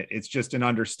sign it. It's just an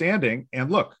understanding.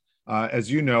 And look, as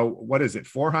you know, what is it,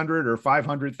 $400,000 or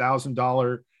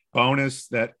 $500,000 bonus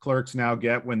that clerks now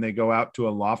get when they go out to a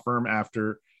law firm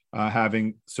after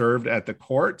having served at the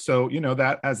court? So,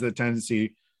 that has the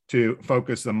tendency to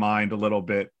focus the mind a little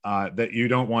bit, that you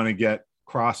don't want to get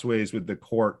crossways with the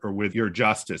court or with your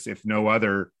justice, if no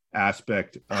other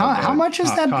aspect of how much is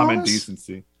that common bonus?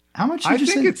 Decency. How much? I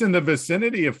think it's in the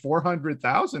vicinity of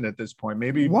 $400,000 at this point.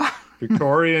 Maybe what?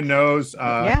 Victoria knows.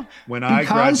 Yeah. When because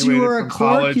I graduated you were a from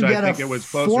clerk, college, you I get think a it was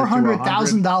closer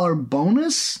 $400,000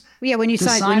 bonus. Yeah, when you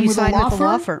sign with a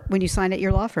law firm, when you sign at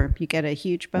your law firm, you get a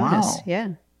huge bonus. Wow. Yeah.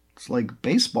 It's like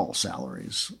baseball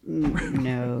salaries.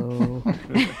 No.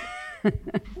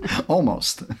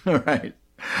 Almost. All right.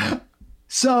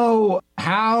 So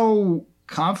how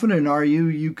confident are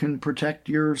you can protect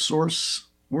your source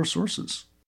or sources?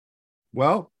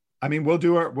 Well, I mean, we'll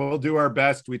do our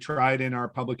best. We tried in our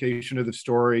publication of the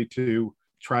story to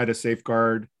try to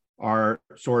safeguard our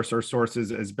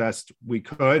sources as best we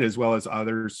could, as well as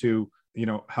others who,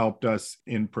 helped us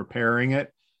in preparing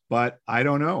it. But I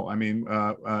don't know. I mean,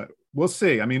 we'll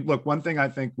see. I mean, look, one thing I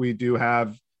think we do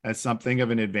have as something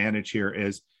of an advantage here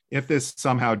is if this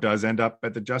somehow does end up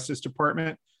at the Justice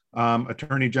Department,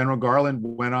 Attorney General Garland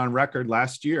went on record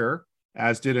last year,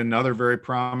 as did another very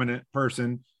prominent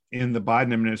person in the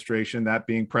Biden administration, that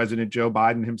being President Joe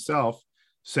Biden himself,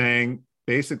 saying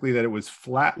basically that it was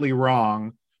flatly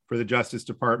wrong for the Justice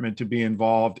Department to be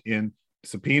involved in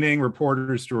subpoenaing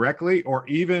reporters directly, or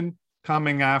even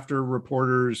coming after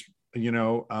reporters,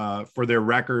 for their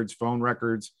records, phone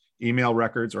records, email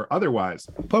records, or otherwise.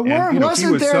 But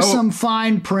wasn't there some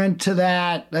fine print to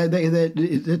that? That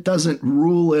it doesn't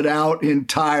rule it out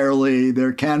entirely.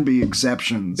 There can be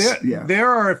exceptions. There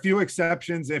are a few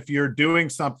exceptions if you're doing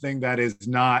something that is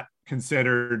not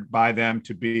considered by them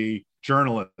to be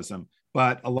journalism.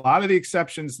 But a lot of the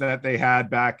exceptions that they had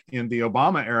back in the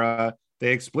Obama era,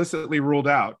 they explicitly ruled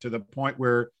out, to the point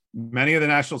where many of the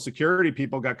national security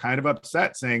people got kind of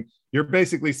upset, saying, you're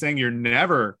basically saying you're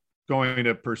never going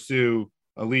to pursue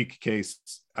a leak case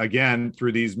again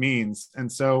through these means.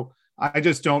 And so I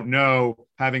just don't know,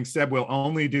 having said we'll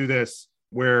only do this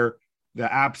where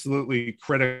the absolutely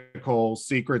critical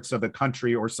secrets of the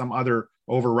country or some other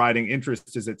overriding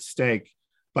interest is at stake.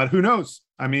 But who knows?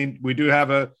 I mean, we do have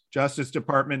a Justice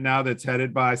Department now that's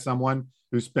headed by someone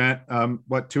who spent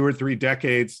 2 or 3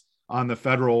 decades on the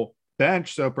federal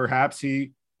bench. So perhaps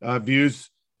he views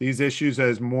these issues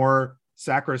as more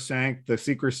sacrosanct. The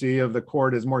secrecy of the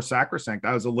court is more sacrosanct.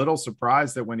 I was a little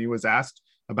surprised that when he was asked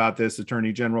about this,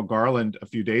 Attorney General Garland, a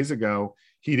few days ago,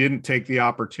 he didn't take the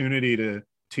opportunity to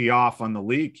tee off on the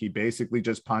leak. He basically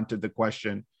just punted the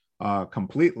question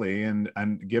completely. And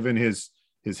given his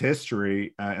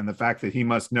history and the fact that he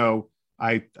must know,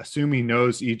 I assume he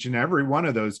knows each and every one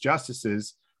of those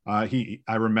justices. I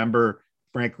remember,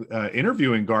 frankly,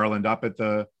 interviewing Garland up at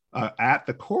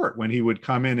the court when he would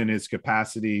come in his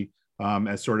capacity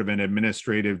as sort of an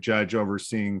administrative judge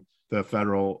overseeing the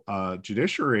federal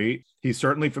judiciary. He's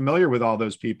certainly familiar with all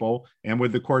those people and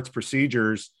with the court's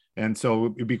procedures. And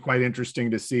so it'd be quite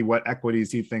interesting to see what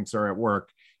equities he thinks are at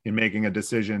work in making a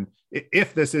decision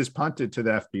if this is punted to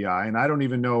the FBI. And I don't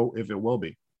even know if it will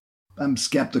be. I'm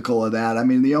skeptical of that. I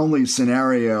mean, the only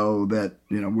scenario that,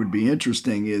 would be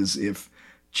interesting is if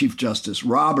Chief Justice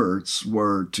Roberts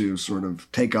were to sort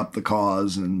of take up the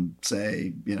cause and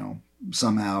say,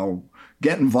 somehow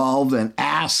get involved and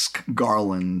ask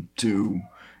Garland to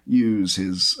use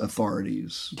his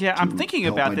authorities. Yeah, I'm thinking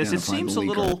about this. It seems a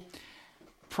little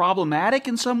problematic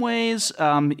in some ways.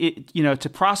 To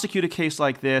prosecute a case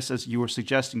like this, as you were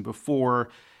suggesting before,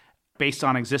 based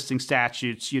on existing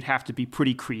statutes, you'd have to be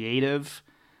pretty creative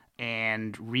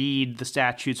and read the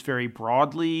statutes very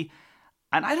broadly.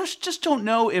 And I just don't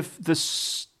know if the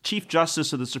Chief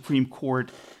Justice of the Supreme Court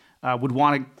would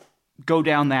want to go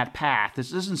down that path.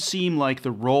 This doesn't seem like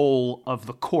the role of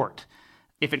the court.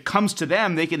 If it comes to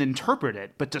them, they can interpret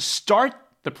it. But to start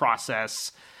the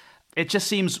process, it just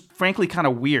seems, frankly, kind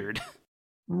of weird.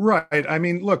 Right. I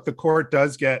mean, look, the court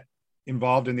does get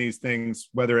involved in these things,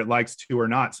 whether it likes to or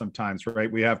not sometimes,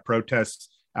 right? We have protests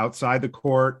outside the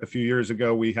court. A few years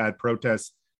ago, we had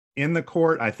protests in the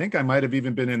court. I think I might have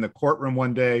even been in the courtroom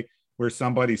one day where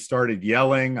somebody started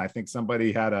yelling. I think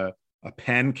somebody had a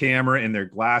pen camera in their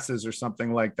glasses or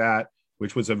something like that,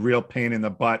 which was a real pain in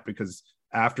the butt, because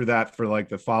after that, for like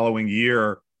the following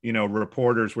year,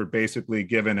 reporters were basically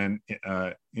given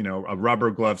a rubber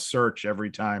glove search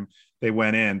every time they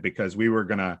went in, because we were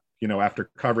going to, after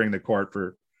covering the court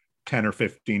for 10 or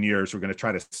 15 years, we're going to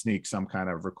try to sneak some kind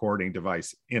of recording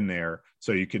device in there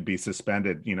so you could be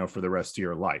suspended, for the rest of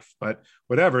your life. But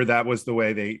whatever, that was the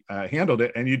way they handled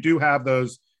it. And you do have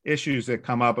those issues that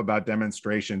come up about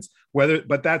demonstrations,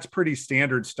 but that's pretty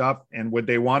standard stuff. And would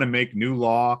they want to make new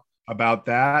law about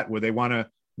that? Would they want to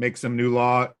make some new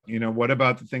law? What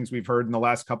about the things we've heard in the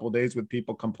last couple of days with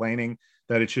people complaining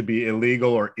that it should be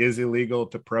illegal or is illegal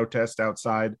to protest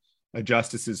outside a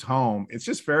justice's home? It's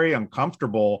just very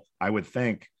uncomfortable, I would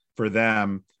think, for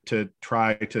them to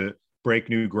try to break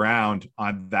new ground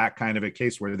on that kind of a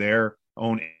case where their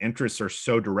own interests are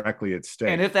so directly at stake.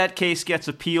 And if that case gets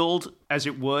appealed, as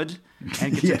it would,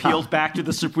 and gets appealed back to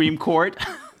the Supreme Court,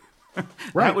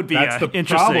 that would be that's the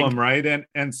interesting problem, right?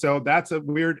 And so that's a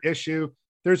weird issue.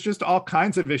 There's just all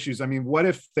kinds of issues. I mean, what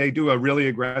if they do a really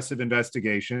aggressive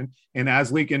investigation, and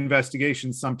as leak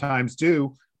investigations sometimes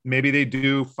do, maybe they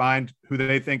do find who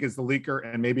they think is the leaker,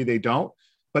 and maybe they don't.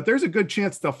 But there's a good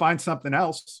chance they'll find something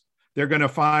else. They're going to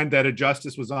find that a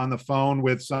justice was on the phone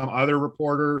with some other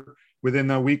reporter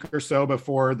within a week or so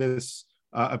before this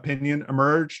opinion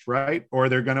emerged, right? Or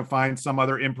they're going to find some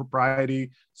other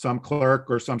impropriety. Some clerk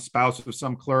or some spouse of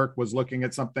some clerk was looking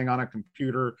at something on a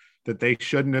computer that they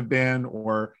shouldn't have been,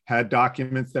 or had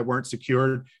documents that weren't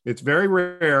secured. It's very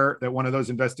rare that one of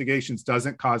those investigations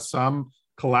doesn't cause some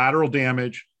collateral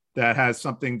damage that has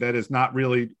something that is not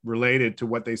really related to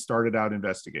what they started out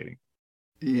investigating.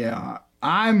 Yeah.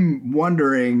 I'm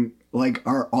wondering, like,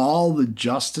 are all the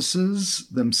justices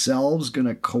themselves going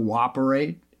to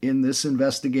cooperate in this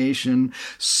investigation?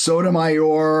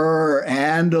 Sotomayor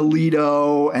and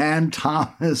Alito and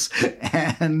Thomas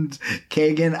and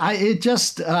Kagan.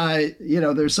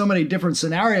 There's so many different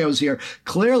scenarios here.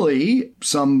 Clearly,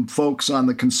 some folks on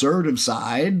the conservative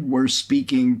side were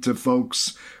speaking to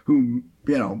folks who,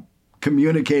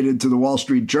 communicated to the Wall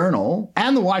Street Journal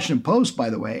and the Washington Post, by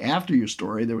the way. After your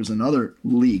story, there was another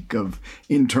leak of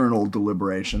internal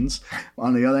deliberations.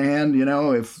 On the other hand,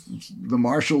 if the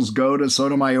marshals go to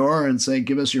Sotomayor and say,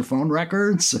 give us your phone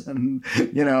records and,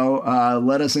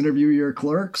 let us interview your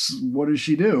clerks, what does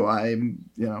she do? I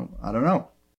don't know.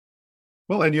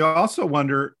 Well, and you also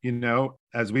wonder,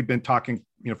 as we've been talking,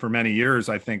 for many years,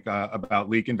 I think, about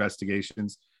leak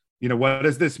investigations, what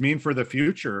does this mean for the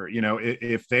future?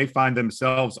 If they find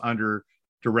themselves under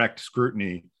direct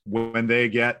scrutiny, when they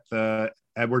get the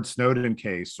Edward Snowden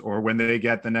case, or when they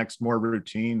get the next more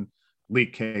routine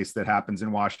leak case that happens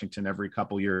in Washington every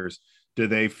couple of years, do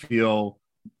they feel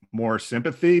more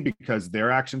sympathy because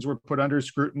their actions were put under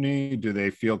scrutiny? Do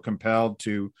they feel compelled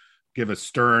to give a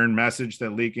stern message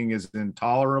that leaking is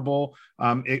intolerable?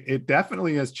 It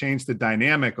definitely has changed the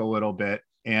dynamic a little bit.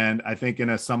 And I think in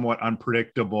a somewhat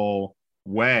unpredictable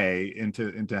way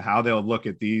into how they'll look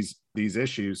at these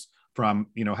issues from,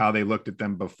 how they looked at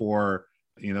them before,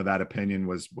 that opinion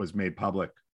was made public.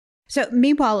 So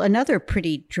meanwhile, another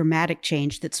pretty dramatic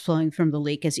change that's flowing from the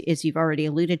leak, as you've already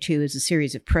alluded to, is a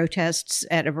series of protests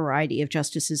at a variety of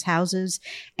justices' houses.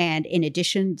 And in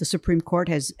addition, the Supreme Court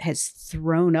has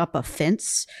thrown up a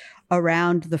fence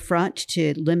around the front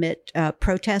to limit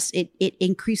protests. It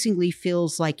increasingly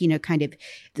feels like, kind of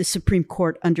the Supreme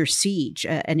Court under siege,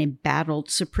 an embattled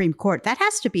Supreme Court. That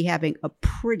has to be having a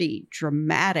pretty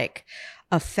dramatic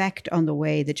effect on the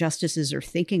way the justices are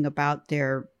thinking about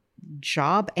their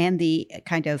job and the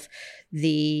kind of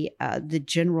the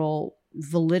general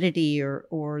validity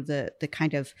or the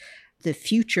kind of the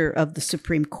future of the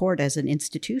Supreme Court as an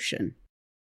institution.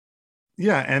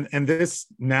 Yeah, and this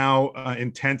now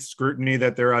intense scrutiny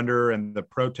that they're under, and the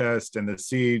protest and the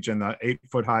siege and the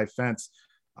 8-foot-high fence,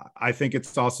 I think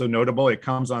it's also notable. It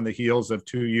comes on the heels of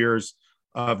 2 years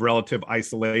of relative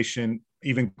isolation,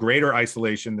 even greater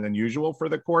isolation than usual for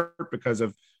the court because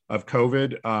of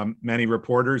COVID. Many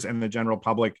reporters and the general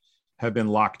public have been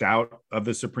locked out of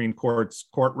the Supreme Court's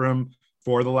courtroom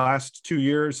for the last 2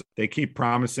 years. They keep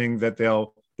promising that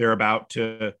they're about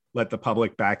to let the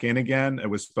public back in again. It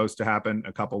was supposed to happen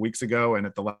a couple of weeks ago, and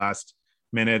at the last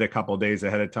minute, a couple of days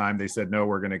ahead of time, they said, no,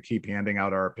 we're going to keep handing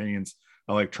out our opinions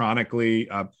electronically.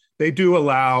 They do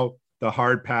allow the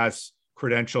hard pass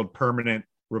credentialed permanent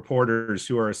reporters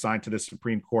who are assigned to the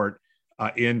Supreme Court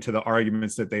into the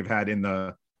arguments that they've had in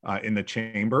the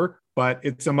chamber, but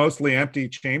it's a mostly empty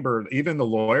chamber. Even the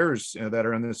lawyers that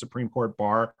are in the Supreme Court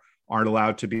bar aren't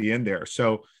allowed to be in there.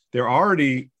 So they're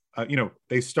already,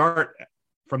 they start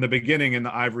from the beginning in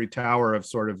the ivory tower of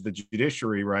sort of the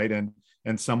judiciary, right?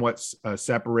 And somewhat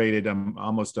separated,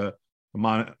 almost a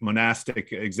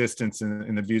monastic existence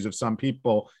in the views of some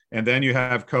people. And then you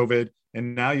have COVID,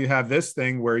 and now you have this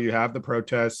thing where you have the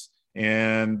protests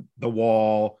and the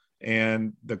wall,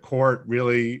 and the court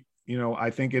really, I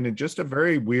think in just a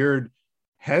very weird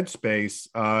headspace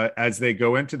as they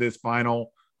go into this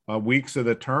final weeks of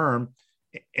the term.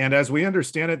 And as we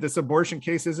understand it, this abortion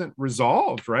case isn't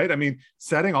resolved, right? I mean,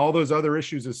 setting all those other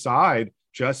issues aside,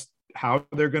 just how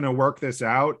they're going to work this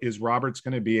out. Is Roberts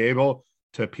going to be able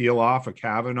to peel off a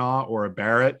Kavanaugh or a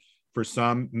Barrett for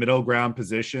some middle ground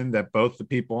position that both the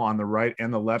people on the right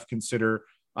and the left consider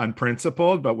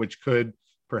unprincipled, but which could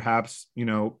perhaps,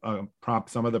 prompt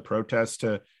some of the protests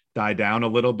to die down a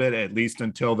little bit, at least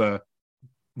until the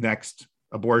next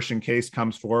abortion case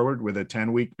comes forward with a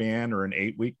 10-week ban or an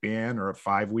 8-week ban or a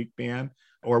 5-week ban?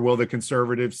 Or will the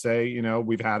conservatives say,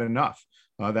 we've had enough?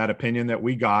 That opinion that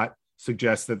we got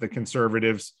suggests that the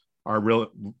conservatives are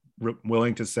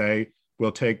willing to say,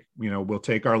 we'll take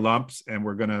our lumps and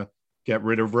we're going to get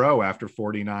rid of Roe after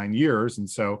 49 years. And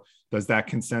so does that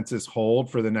consensus hold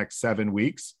for the next 7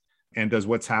 weeks? And does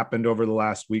what's happened over the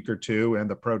last week or two and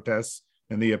the protests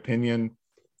and the opinion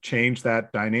change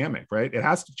that dynamic, right? It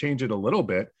has to change it a little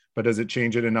bit, but does it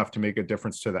change it enough to make a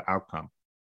difference to the outcome?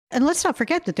 And let's not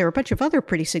forget that there are a bunch of other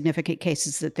pretty significant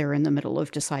cases that they're in the middle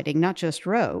of deciding, not just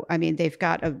Roe. I mean, they've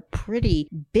got a pretty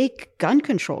big gun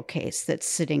control case that's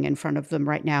sitting in front of them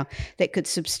right now that could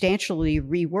substantially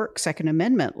rework Second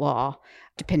Amendment law,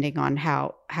 depending on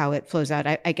how it flows out.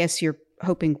 I guess you're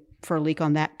hoping for a leak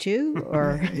on that too?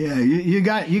 Or yeah, you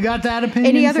got that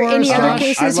opinion? Any other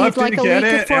cases I'd love you'd like to a get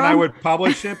leak it, from? and I would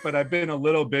publish it, but I've been a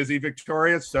little busy,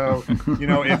 Victoria. So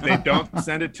if they don't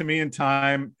send it to me in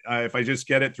time, if I just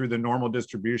get it through the normal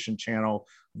distribution channel,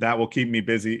 that will keep me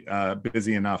busy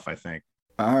enough, I think.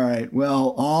 All right.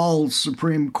 Well, all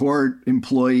Supreme Court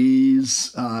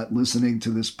employees listening to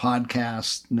this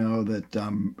podcast know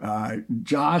that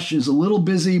Josh is a little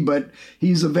busy, but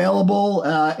he's available.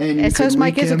 And so is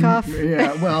Mike Isikoff.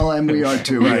 Yeah, well, and we are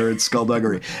too here at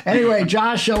Skullduggery. Anyway,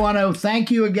 Josh, I want to thank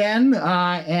you again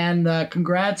and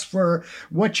congrats for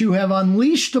what you have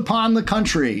unleashed upon the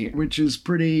country, which is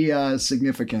pretty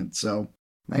significant. So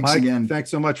thanks Mike, again.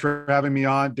 Thanks so much for having me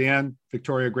on. Dan,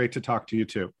 Victoria, great to talk to you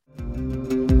too.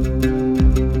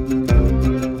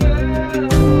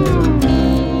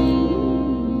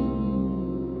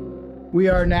 We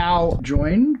are now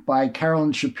joined by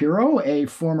Carolyn Shapiro, a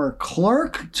former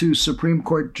clerk to Supreme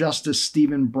Court Justice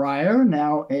Stephen Breyer,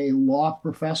 now a law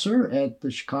professor at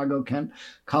the Chicago-Kent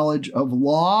College of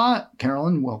Law.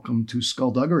 Carolyn, welcome to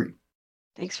Skullduggery.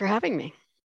 Thanks for having me.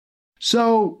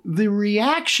 So the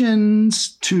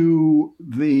reactions to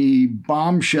the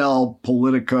bombshell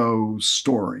Politico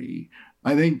story,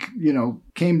 I think,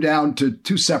 came down to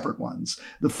two separate ones.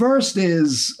 The first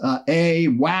is,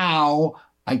 wow,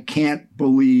 I can't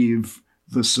believe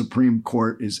the Supreme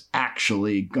Court is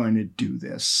actually going to do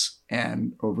this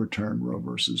and overturn Roe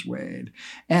versus Wade.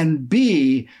 And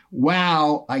B,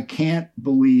 wow, I can't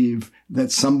believe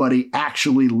that somebody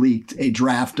actually leaked a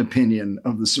draft opinion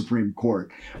of the Supreme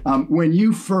Court. When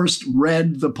you first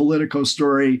read the Politico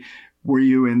story, were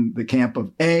you in the camp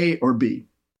of A or B?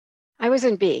 I was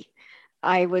in B.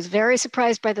 I was very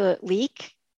surprised by the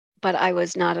leak, but I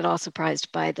was not at all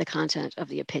surprised by the content of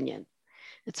the opinion.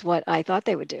 It's what I thought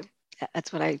they would do.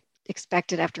 That's what I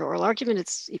expected after oral argument.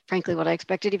 It's frankly what I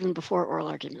expected even before oral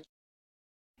argument.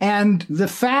 And the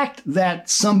fact that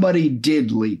somebody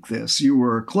did leak this, you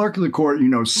were a clerk of the court, you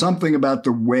know something about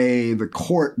the way the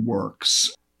court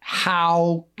works.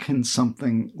 How can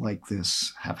something like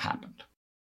this have happened?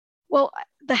 Well,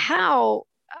 the how,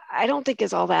 I don't think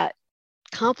is all that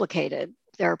complicated.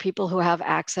 There are people who have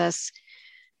access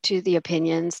to the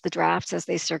opinions, the drafts as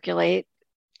they circulate,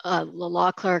 the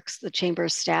law clerks, the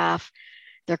chamber's staff.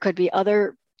 There could be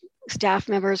other staff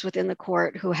members within the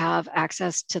court who have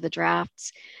access to the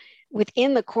drafts.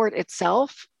 Within the court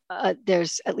itself,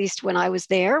 there's, at least when I was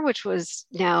there, which was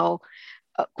now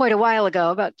quite a while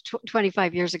ago, about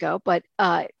 25 years ago, but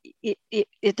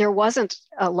there wasn't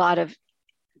a lot of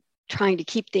trying to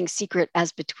keep things secret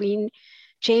as between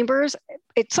chambers.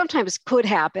 It sometimes could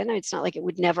happen. It's not like it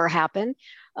would never happen,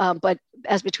 but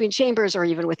as between chambers or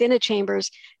even within a chambers,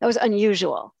 that was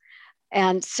unusual.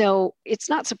 And so it's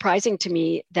not surprising to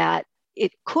me that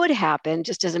it could happen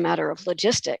just as a matter of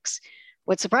logistics.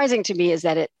 What's surprising to me is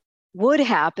that it would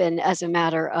happen as a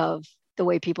matter of the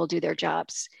way people do their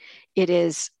jobs. It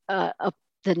is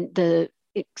the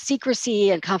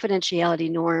secrecy and confidentiality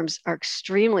norms are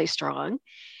extremely strong.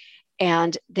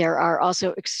 And there are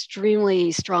also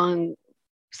extremely strong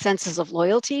senses of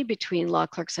loyalty between law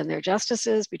clerks and their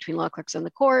justices, between law clerks and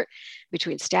the court,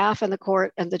 between staff and the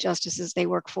court and the justices they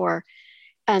work for.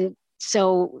 And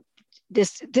so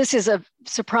this is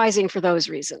surprising for those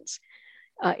reasons.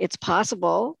 It's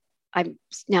possible. I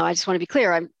just want to be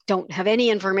clear, I don't have any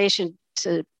information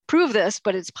to prove this,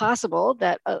 but it's possible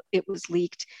that it was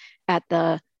leaked at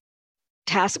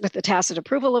with the tacit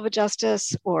approval of a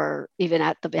justice or even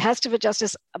at the behest of a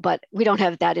justice, but we don't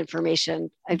have that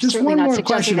information. I'm Just certainly one not more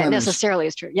suggesting question that on this. necessarily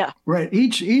is true. Yeah. Right.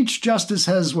 Each justice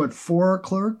has, 4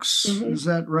 clerks? Mm-hmm. Is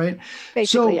that right?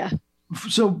 Basically, yeah.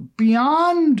 So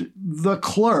beyond the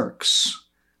clerks,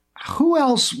 who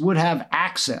else would have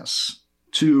access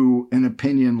to an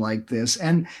opinion like this?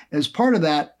 And as part of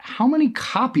that, how many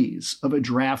copies of a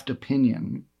draft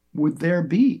opinion would there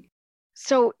be?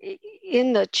 So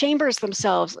in the chambers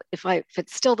themselves, if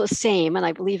it's still the same, and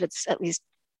I believe it's at least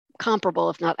comparable,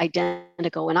 if not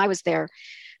identical, when I was there,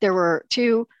 there were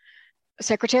 2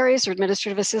 secretaries or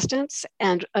administrative assistants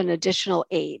and an additional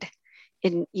aide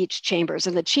in each chambers.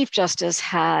 And the Chief Justice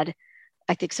had,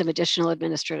 I think, some additional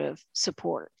administrative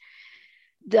support.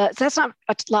 That's not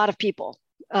a lot of people,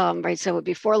 right? So it would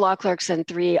be 4 law clerks and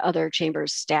 3 other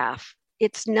chambers staff.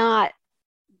 It's not,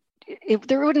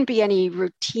 there wouldn't be any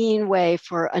routine way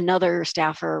for another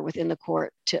staffer within the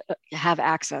court to have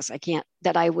access. Can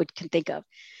think of.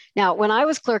 Now, when I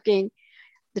was clerking,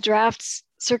 the drafts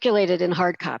circulated in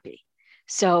hard copy.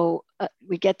 So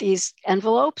we get these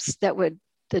envelopes that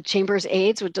the chamber's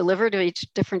aides would deliver to each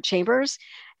different chambers.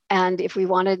 And if we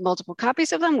wanted multiple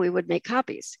copies of them, we would make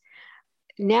copies.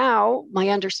 Now, my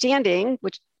understanding,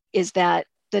 which is that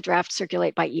the drafts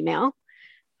circulate by email.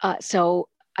 So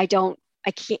I don't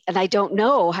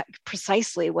know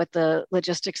precisely what the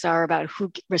logistics are about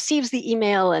who receives the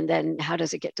email and then how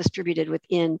does it get distributed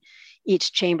within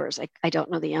each chambers. I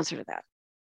don't know the answer to that.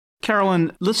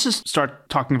 Carolyn, let's just start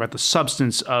talking about the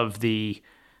substance of the,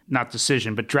 not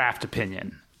decision, but draft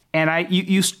opinion. And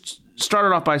you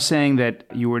started off by saying that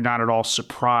you were not at all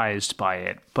surprised by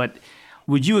it, but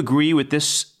would you agree with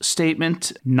this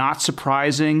statement? Not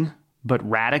surprising, but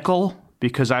radical?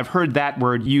 Because I've heard that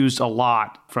word used a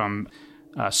lot from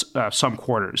some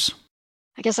quarters.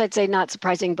 I guess I'd say not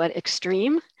surprising, but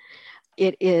extreme.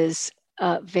 It is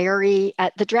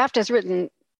the draft as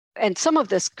written, and some of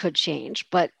this could change,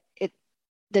 but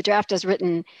the draft as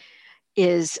written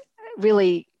is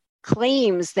really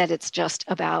claims that it's just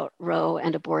about Roe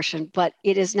and abortion, but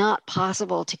it is not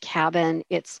possible to cabin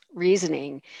its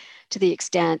reasoning to the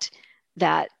extent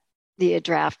that the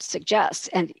draft suggests.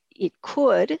 And it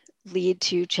could lead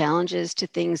to challenges to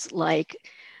things like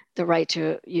the right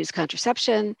to use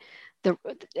contraception.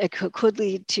 It could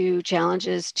lead to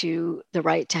challenges to the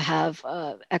right to have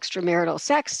extramarital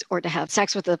sex or to have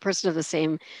sex with a person of the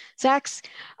same sex.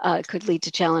 It could lead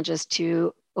to challenges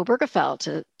to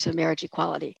Obergefell, to marriage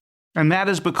equality. And that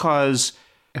is because,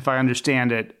 if I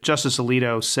understand it, Justice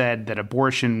Alito said that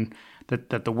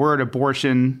that the word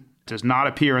abortion does not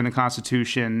appear in the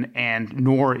Constitution, and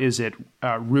nor is it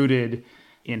rooted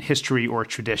in history or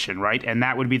tradition, right? And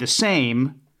that would be the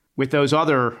same with those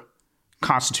other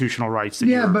constitutional rights that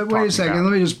you're but wait a second. about.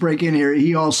 Let me just break in here.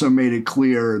 He also made it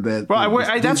clear that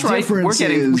that's right.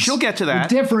 She'll get to that.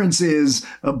 The difference is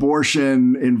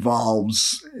abortion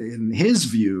involves, in his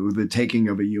view, the taking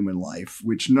of a human life,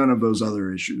 which none of those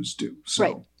other issues do. So.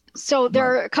 Right. So there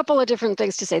are a couple of different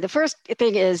things to say. The first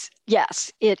thing is,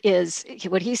 yes, it is.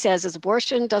 What he says is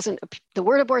the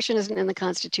word abortion isn't in the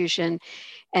Constitution,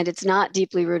 and it's not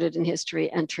deeply rooted in history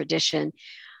and tradition.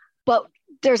 But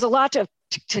there's a lot to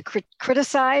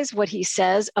criticize what he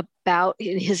says about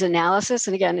in his analysis.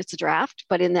 And again, it's a draft,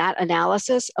 but in that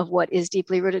analysis of what is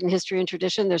deeply rooted in history and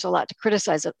tradition, there's a lot to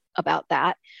criticize about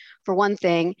that. For one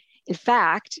thing, in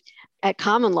fact, at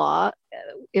common law,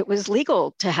 it was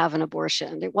legal to have an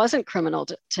abortion. It wasn't criminal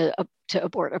to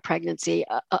abort a pregnancy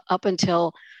up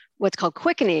until what's called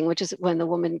quickening, which is when the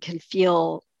woman can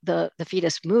feel the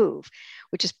fetus move,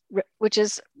 which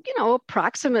is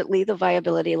approximately the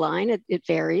viability line. It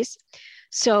varies.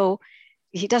 So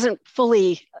he doesn't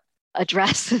fully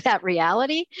address that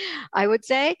reality, I would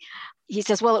say. He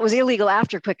says, well, it was illegal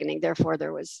after quickening, therefore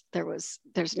there's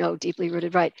no deeply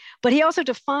rooted right. But he also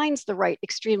defines the right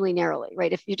extremely narrowly,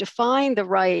 right? If you define the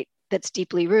right that's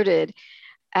deeply rooted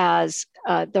as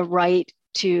the right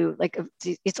to,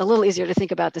 it's a little easier to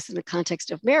think about this in the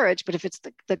context of marriage, but if it's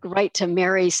the right to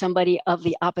marry somebody of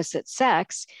the opposite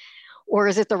sex, or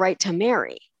is it the right to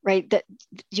marry, right? That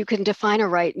you can define a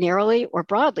right narrowly or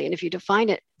broadly. And if you define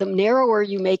it, the narrower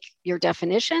you make your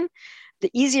definition,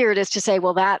 the easier it is to say,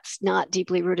 well, that's not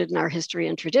deeply rooted in our history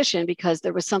and tradition because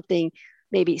there was something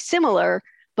maybe similar,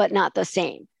 but not the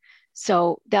same.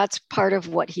 So that's part of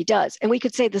what he does. And we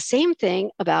could say the same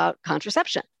thing about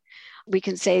contraception. We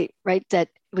can say, right, that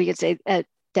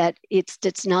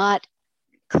it's not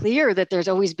clear that there's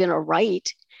always been a right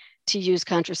to use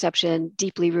contraception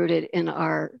deeply rooted in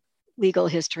our legal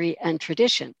history and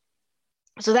tradition.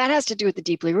 So that has to do with the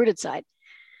deeply rooted side.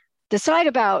 The side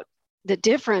about the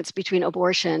difference between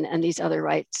abortion and these other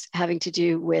rights having to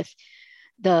do with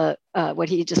the what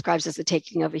he describes as the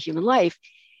taking of a human life,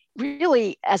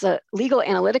 really as a legal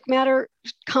analytic matter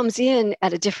comes in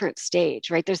at a different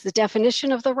stage, right? There's the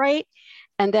definition of the right,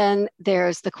 and then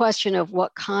there's the question of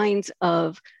what kinds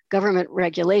of government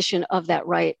regulation of that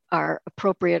right are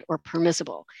appropriate or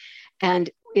permissible.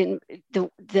 And in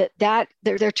there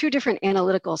are two different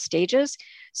analytical stages.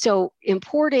 So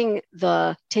importing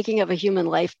the taking of a human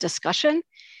life discussion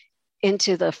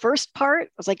into the first part,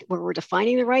 it's like where we're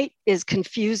defining the right, is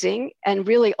confusing. And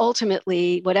really,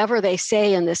 ultimately, whatever they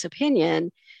say in this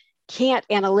opinion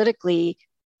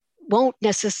won't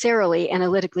necessarily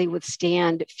analytically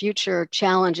withstand future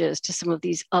challenges to some of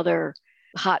these other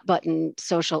hot button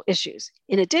social issues.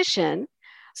 In addition,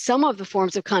 some of the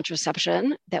forms of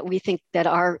contraception that we think that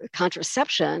are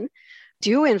contraception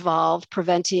do involve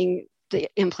preventing the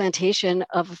implantation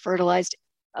of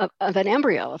of an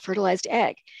embryo, a fertilized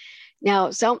egg.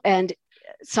 Now, some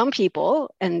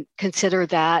people consider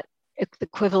that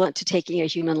equivalent to taking a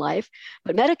human life,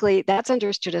 but medically that's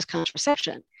understood as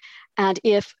contraception. And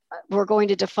if we're going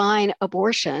to define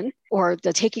abortion or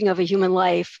the taking of a human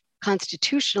life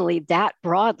constitutionally that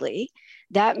broadly,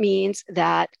 that means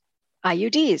that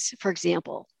IUDs, for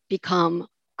example, become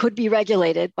could be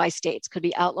regulated by states, could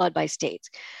be outlawed by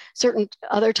states. Certain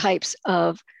other types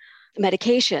of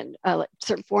medication,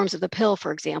 certain forms of the pill,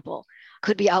 for example,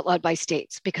 could be outlawed by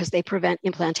states because they prevent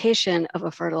implantation of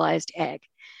a fertilized egg.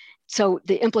 So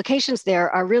the implications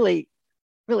there are really,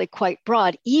 really quite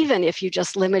broad, even if you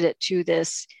just limit it to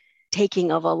this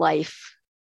taking of a life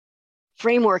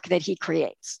framework that he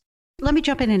creates. Let me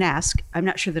jump in and ask. I'm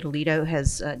not sure that Alito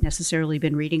has necessarily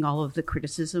been reading all of the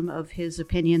criticism of his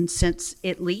opinion since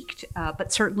it leaked,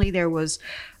 but certainly there was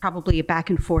probably a back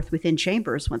and forth within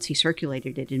chambers once he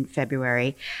circulated it in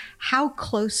February. How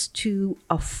close to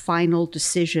a final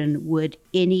decision would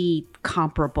any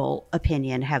comparable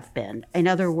opinion have been? In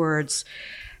other words,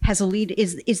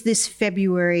 is this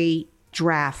February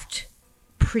draft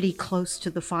pretty close to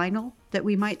the final that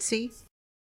we might see?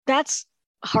 That's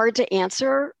hard to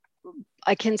answer.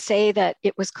 I can say that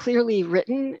it was clearly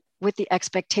written with the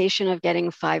expectation of getting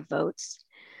 5 votes.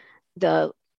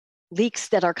 The leaks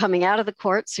that are coming out of the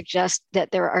court suggest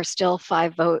that there are still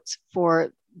 5 votes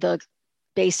for the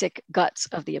basic guts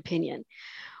of the opinion.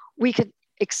 We could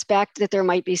expect that there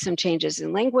might be some changes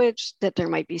in language, that there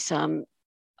might be some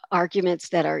arguments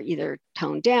that are either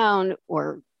toned down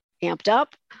or amped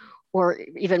up or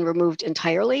even removed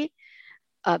entirely.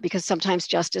 Because sometimes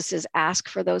justices ask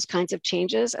for those kinds of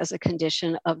changes as a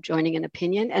condition of joining an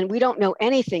opinion. And we don't know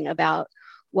anything about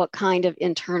what kind of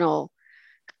internal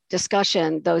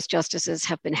discussion those justices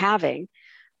have been having,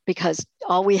 because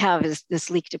all we have is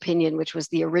this leaked opinion, which was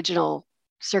the original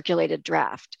circulated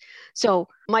draft. So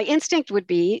my instinct would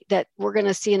be that we're going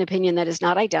to see an opinion that is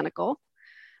not identical,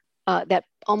 that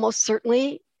almost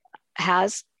certainly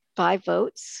has 5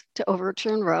 votes to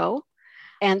overturn Roe,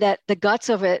 and that the guts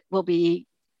of it will be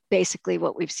basically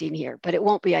what we've seen here, but it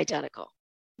won't be identical.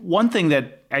 One thing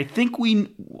that I think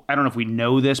I don't know if we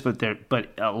know this, but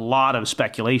a lot of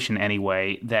speculation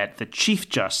anyway, that the Chief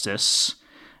Justice,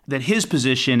 that his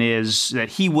position is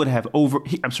that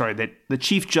that the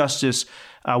Chief Justice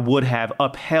would have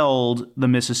upheld the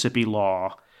Mississippi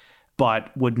law,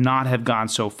 but would not have gone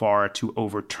so far to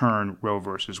overturn Roe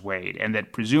versus Wade. And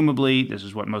that presumably, this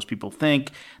is what most people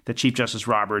think, that Chief Justice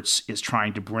Roberts is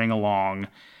trying to bring along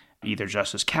either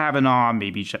Justice Kavanaugh,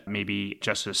 maybe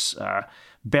Justice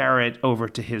Barrett over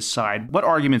to his side. What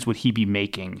arguments would he be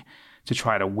making to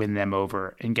try to win them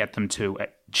over and get them to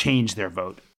change their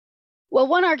vote? Well,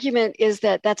 one argument is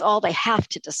that that's all they have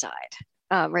to decide,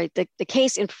 right? The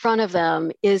case in front of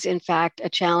them is, in fact, a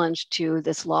challenge to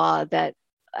this law that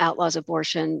outlaws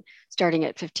abortion starting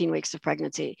at 15 weeks of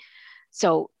pregnancy.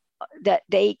 So that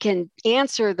they can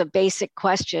answer the basic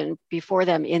question before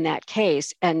them in that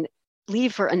case and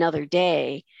leave for another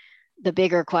day the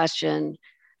bigger question,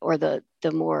 or the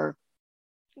more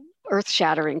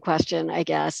earth-shattering question, I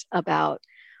guess, about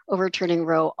overturning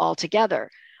Roe altogether.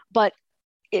 But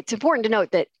it's important to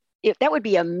note that that would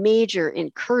be a major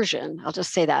incursion. I'll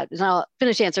just say that, and I'll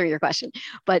finish answering your question.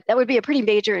 But that would be a pretty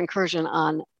major incursion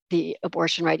on the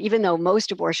abortion right, even though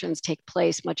most abortions take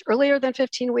place much earlier than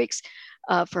 15 weeks.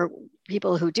 For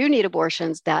people who do need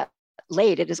abortions that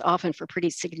late, it is often for pretty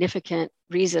significant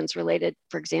reasons related,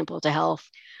 for example, to health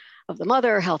of the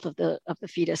mother, health of the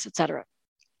fetus, et cetera.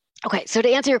 Okay, so to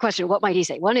answer your question, what might he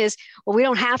say? One is, well, we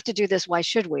don't have to do this. Why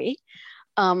should we?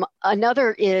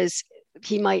 Another is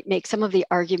he might make some of the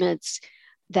arguments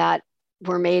that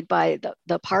were made by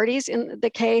the parties in the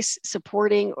case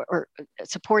supporting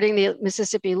the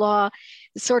Mississippi law,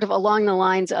 sort of along the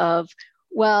lines of,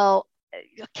 well,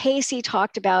 Casey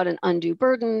talked about an undue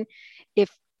burden.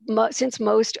 Since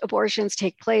most abortions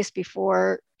take place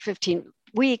before 15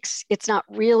 weeks, it's not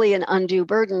really an undue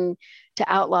burden to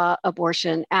outlaw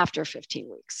abortion after 15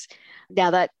 weeks. Now,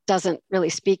 that doesn't really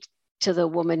speak to the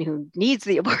woman who needs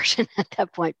the abortion at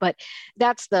that point, but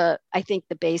that's I think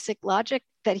the basic logic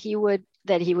that he would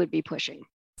be pushing.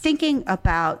 Thinking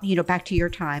about, back to your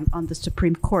time on the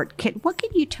Supreme Court, what can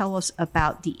you tell us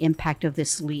about the impact of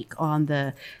this leak on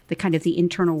the kind of the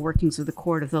internal workings of the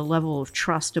court, of the level of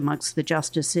trust amongst the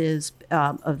justices,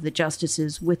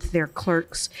 with their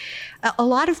clerks? A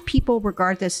lot of people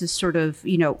regard this as sort of,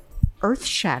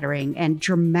 earth-shattering and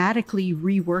dramatically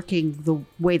reworking the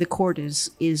way the court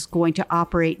is going to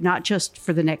operate, not just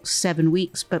for the next 7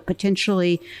 weeks, but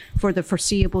potentially for the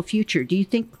foreseeable future. Do you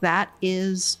think that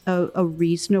is a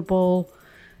reasonable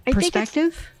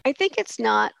perspective? I think it's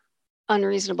not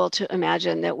unreasonable to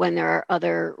imagine that when there are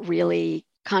other really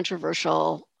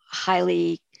controversial,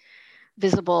 highly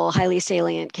visible, highly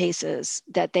salient cases,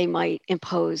 that they might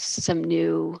impose some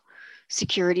new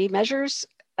security measures.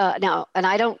 Now, and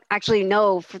I don't actually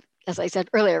know, as I said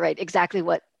earlier, right, exactly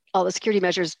what all the security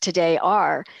measures today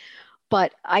are.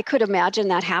 But I could imagine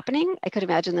that happening. I could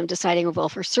imagine them deciding, well,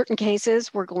 for certain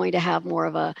cases, we're going to have more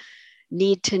of a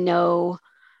need to know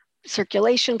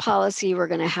circulation policy. We're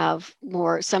going to have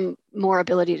some more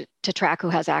ability to track who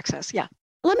has access. Yeah.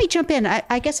 Let me jump in.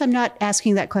 I guess I'm not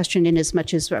asking that question in as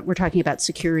much as we're talking about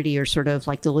security or sort of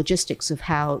like the logistics of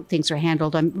how things are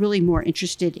handled. I'm really more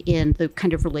interested in the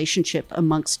kind of relationship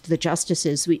amongst the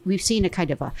justices. We've seen a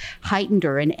kind of a heightened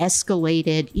or an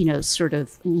escalated, sort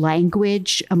of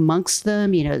language amongst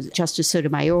them. Justice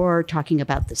Sotomayor talking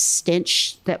about the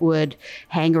stench that would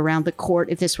hang around the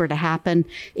court if this were to happen.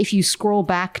 If you scroll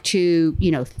back to,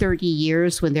 30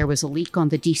 years when there was a leak on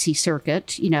the DC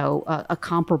Circuit, a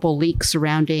comparable leak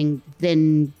surrounding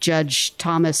then Judge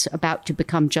Thomas about to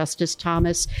become Justice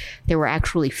Thomas. There were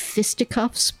actually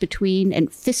fisticuffs and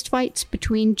fistfights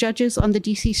between judges on the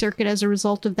DC Circuit as a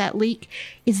result of that leak.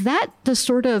 Is that the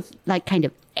sort of like kind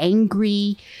of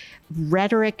angry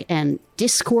rhetoric and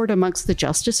discord amongst the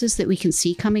justices that we can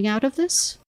see coming out of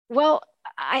this? Well,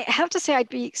 I have to say I'd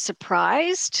be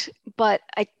surprised, but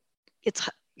it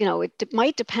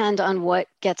might depend on what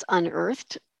gets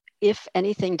unearthed. If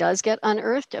anything does get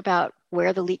unearthed about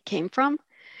where the leak came from,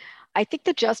 I think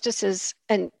the justices,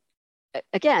 and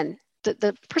again,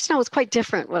 the personnel was quite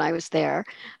different when I was there.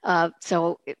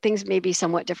 So things may be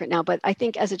somewhat different now, but I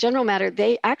think as a general matter,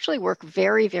 they actually work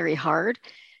very, very hard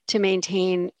to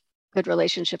maintain good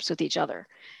relationships with each other.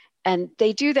 And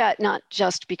they do that not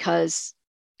just because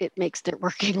it makes their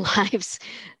working lives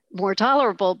more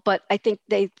tolerable, but I think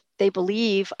they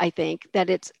believe, that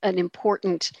it's an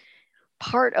important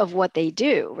part of what they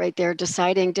do, right? They're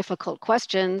deciding difficult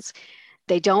questions.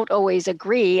 They don't always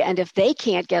agree. And if they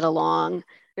can't get along,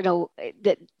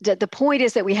 that the point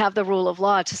is that we have the rule of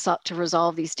law to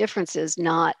resolve these differences,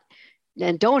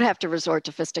 and don't have to resort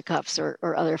to fisticuffs or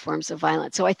other forms of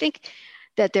violence. So I think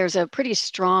that there's a pretty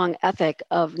strong ethic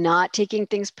of not taking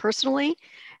things personally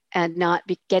and not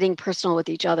getting personal with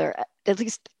each other. At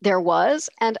least there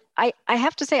was. And I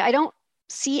have to say, I don't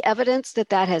see evidence that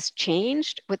has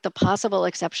changed, with the possible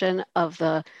exception of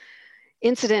the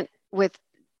incident with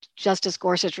Justice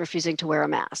Gorsuch refusing to wear a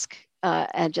mask,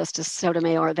 and Justice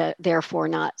Sotomayor therefore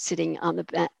not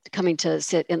coming to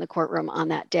sit in the courtroom on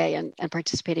that day and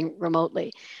participating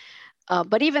remotely.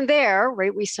 But even there,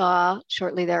 right, we saw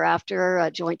shortly thereafter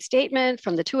a joint statement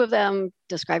from the two of them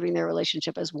describing their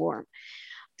relationship as warm.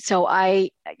 So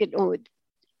I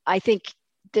think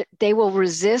that they will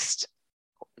resist.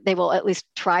 They will at least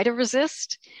try to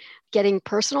resist getting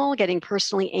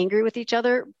personally angry with each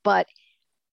other. But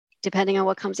depending on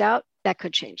what comes out, that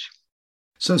could change.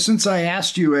 So since I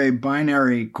asked you a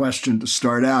binary question to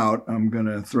start out, I'm going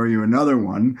to throw you another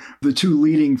one. The two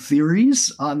leading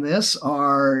theories on this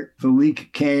are the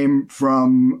leak came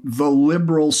from the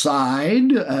liberal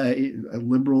side, a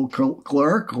liberal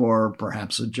clerk, or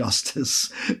perhaps a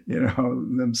justice,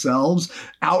 themselves,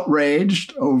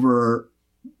 outraged over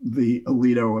the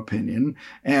Alito opinion.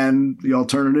 And the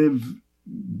alternative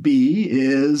B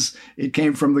is it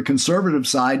came from the conservative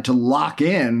side to lock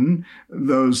in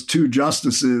those two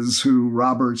justices who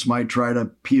Roberts might try to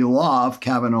peel off,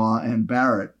 Kavanaugh and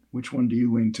Barrett. Which one do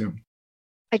you lean to?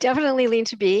 I definitely lean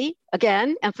to B.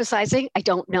 Again, emphasizing I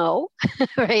don't know,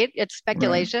 right? It's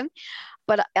speculation. Right.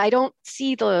 But I don't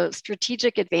see the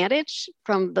strategic advantage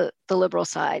from the liberal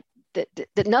side.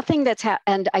 That nothing that's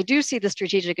and I do see the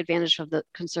strategic advantage of the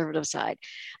conservative side.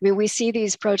 I mean, we see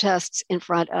these protests in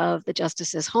front of the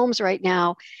justices' homes right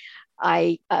now.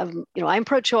 I'm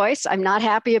pro-choice. I'm not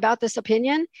happy about this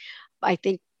opinion. I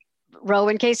think Roe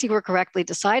and Casey were correctly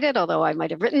decided, although I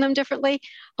might have written them differently.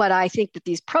 But I think that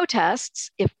these protests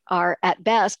are at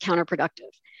best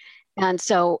counterproductive, and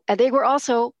they were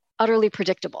also utterly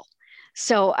predictable.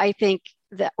 So I think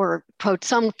that, or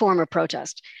some form of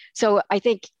protest. So I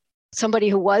think somebody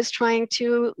who was trying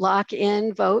to lock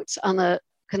in votes on the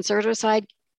conservative side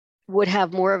would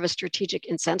have more of a strategic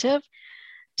incentive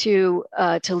to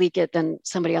leak it than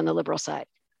somebody on the liberal side.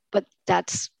 But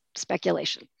that's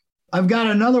speculation. I've got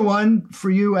another one for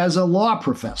you as a law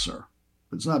professor.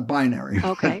 It's not binary.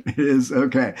 Okay. It is.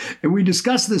 Okay. And we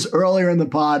discussed this earlier in the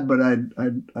pod, but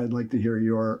I'd like to hear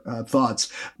your thoughts.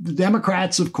 The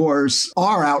Democrats, of course,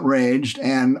 are outraged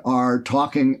and are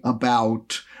talking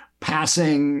about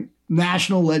passing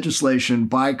national legislation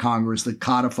by Congress that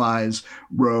codifies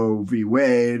Roe v.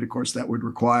 Wade. Of course, that would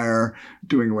require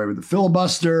doing away with the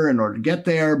filibuster in order to get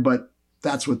there, but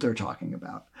that's what they're talking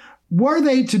about. Were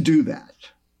they to do that,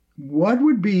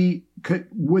 could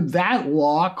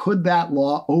that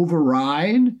law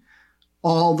override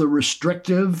all the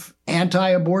restrictive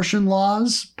anti-abortion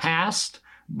laws passed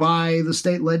by the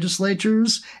state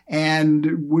legislatures?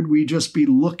 And would we just be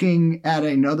looking at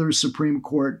another Supreme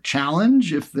Court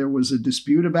challenge if there was a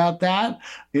dispute about that?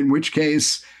 In which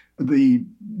case, the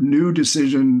new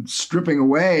decision stripping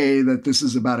away that this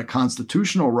is about a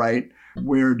constitutional right,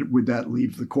 where would that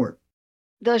leave the court?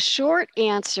 The short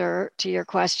answer to your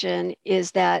question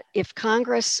is that if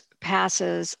Congress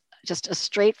passes just a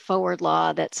straightforward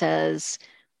law that says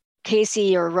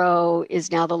Casey or Roe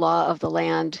is now the law of the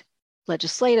land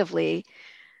legislatively,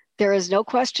 there is no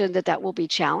question that that will be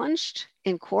challenged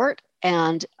in court.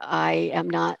 And I am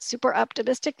not super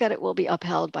optimistic that it will be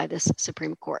upheld by this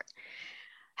Supreme Court.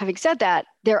 Having said that,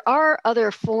 there are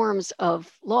other forms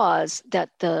of laws that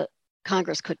the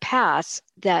Congress could pass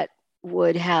that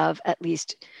would have at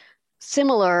least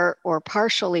similar or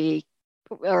partially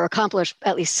or accomplish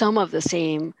at least some of the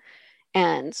same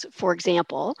ends. For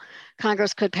example,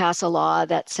 Congress could pass a law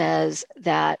that says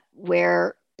that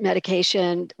where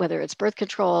medication, whether it's birth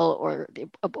control or the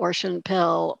abortion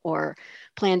pill or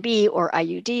Plan B or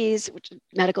IUDs, which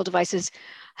medical devices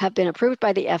have been approved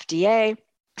by the FDA,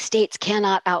 states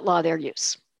cannot outlaw their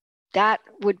use. That's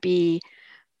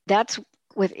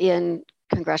within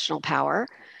congressional power.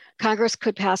 Congress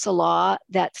could pass a law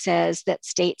that says that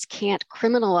states can't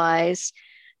criminalize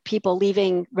people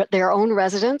leaving their own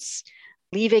residence,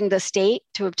 leaving the state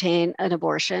to obtain an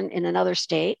abortion in another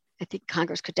state. I think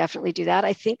Congress could definitely do that.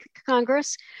 I think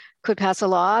Congress could pass a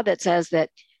law that says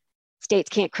that states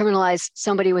can't criminalize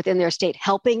somebody within their state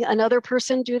helping another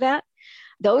person do that.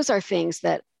 Those are things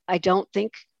that I don't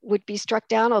think would be struck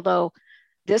down, although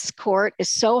this court is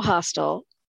so hostile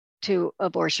to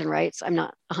abortion rights. I'm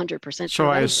not 100% sure. So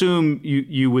I assume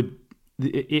you would,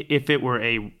 if it were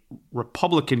a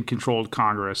Republican-controlled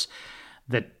Congress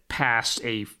that passed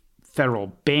a federal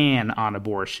ban on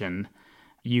abortion,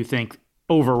 you think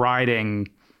overriding,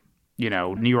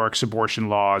 New York's abortion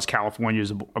laws,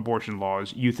 California's abortion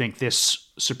laws, you think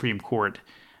this Supreme Court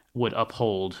would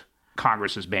uphold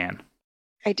Congress's ban?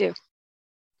 I do.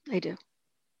 I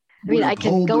mean, I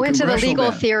can go into the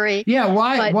legal theory. Yeah,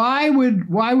 why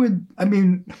would I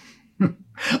mean,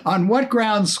 on what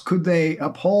grounds could they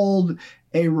uphold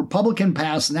a Republican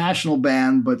passed national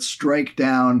ban but strike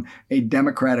down a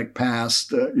Democratic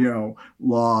passed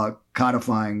law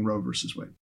codifying Roe versus Wade?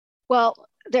 Well,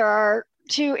 there are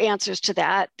two answers to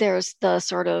that. There's the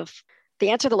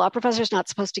answer the law professor is not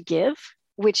supposed to give,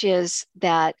 which is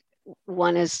that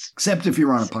one is, except if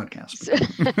you're on a podcast.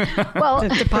 Well,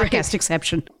 the podcast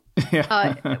exception.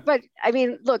 But I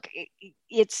mean, look,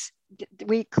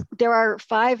 there are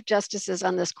 5 justices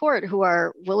on this court who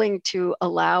are willing to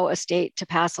allow a state to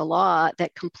pass a law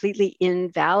that completely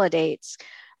invalidates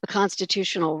a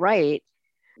constitutional right.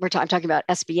 I'm talking about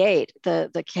SB 8,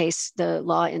 the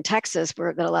law in Texas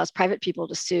that allows private people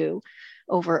to sue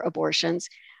over abortions.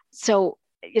 So,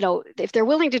 if they're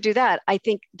willing to do that, I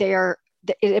think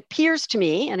it appears to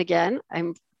me, and again,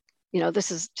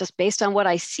 this is just based on what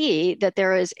I see, that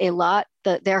there is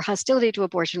their hostility to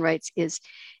abortion rights is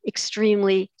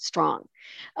extremely strong.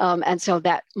 And so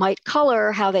that might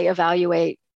color how they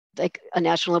evaluate like a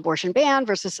national abortion ban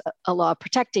versus a law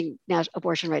protecting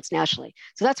abortion rights nationally.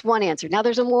 So that's one answer. Now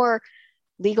there's a more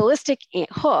legalistic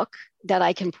hook that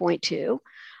I can point to.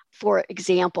 For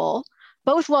example,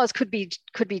 both laws could be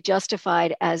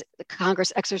justified as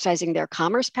Congress exercising their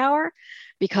commerce power,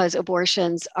 because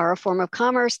abortions are a form of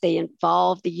commerce. They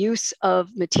involve the use of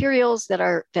materials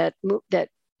that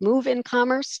move in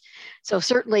commerce. So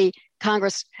certainly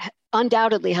Congress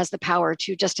undoubtedly has the power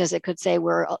to, just as it could say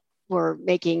we're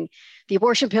making the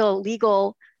abortion pill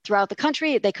legal throughout the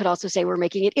country, they could also say we're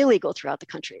making it illegal throughout the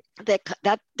country. That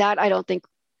I don't think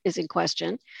is in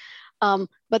question.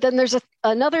 But then there's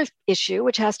another issue,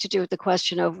 which has to do with the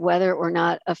question of whether or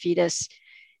not a fetus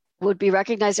would be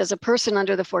recognized as a person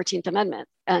under the 14th Amendment.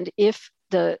 And if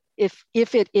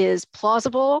it is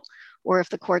plausible, or if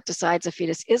the court decides a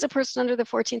fetus is a person under the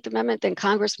 14th Amendment, then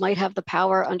Congress might have the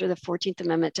power under the 14th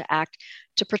Amendment to act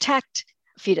to protect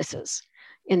fetuses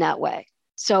in that way.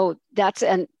 So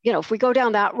if we go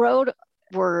down that road,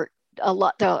 there are a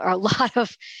lot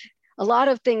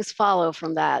of things follow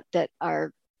from that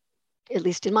are, at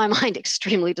least in my mind,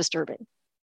 extremely disturbing.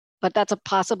 But that's a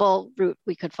possible route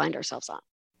we could find ourselves on.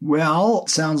 Well,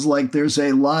 sounds like there's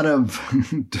a lot of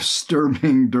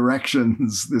disturbing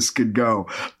directions this could go,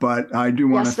 but I do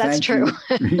want to thank you. Yes,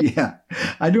 that's true. Yeah,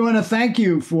 I do want to thank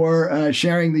you for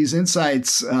sharing these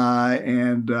insights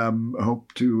and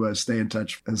hope to stay in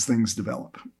touch as things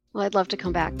develop. Well, I'd love to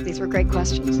come back. These were great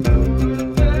questions.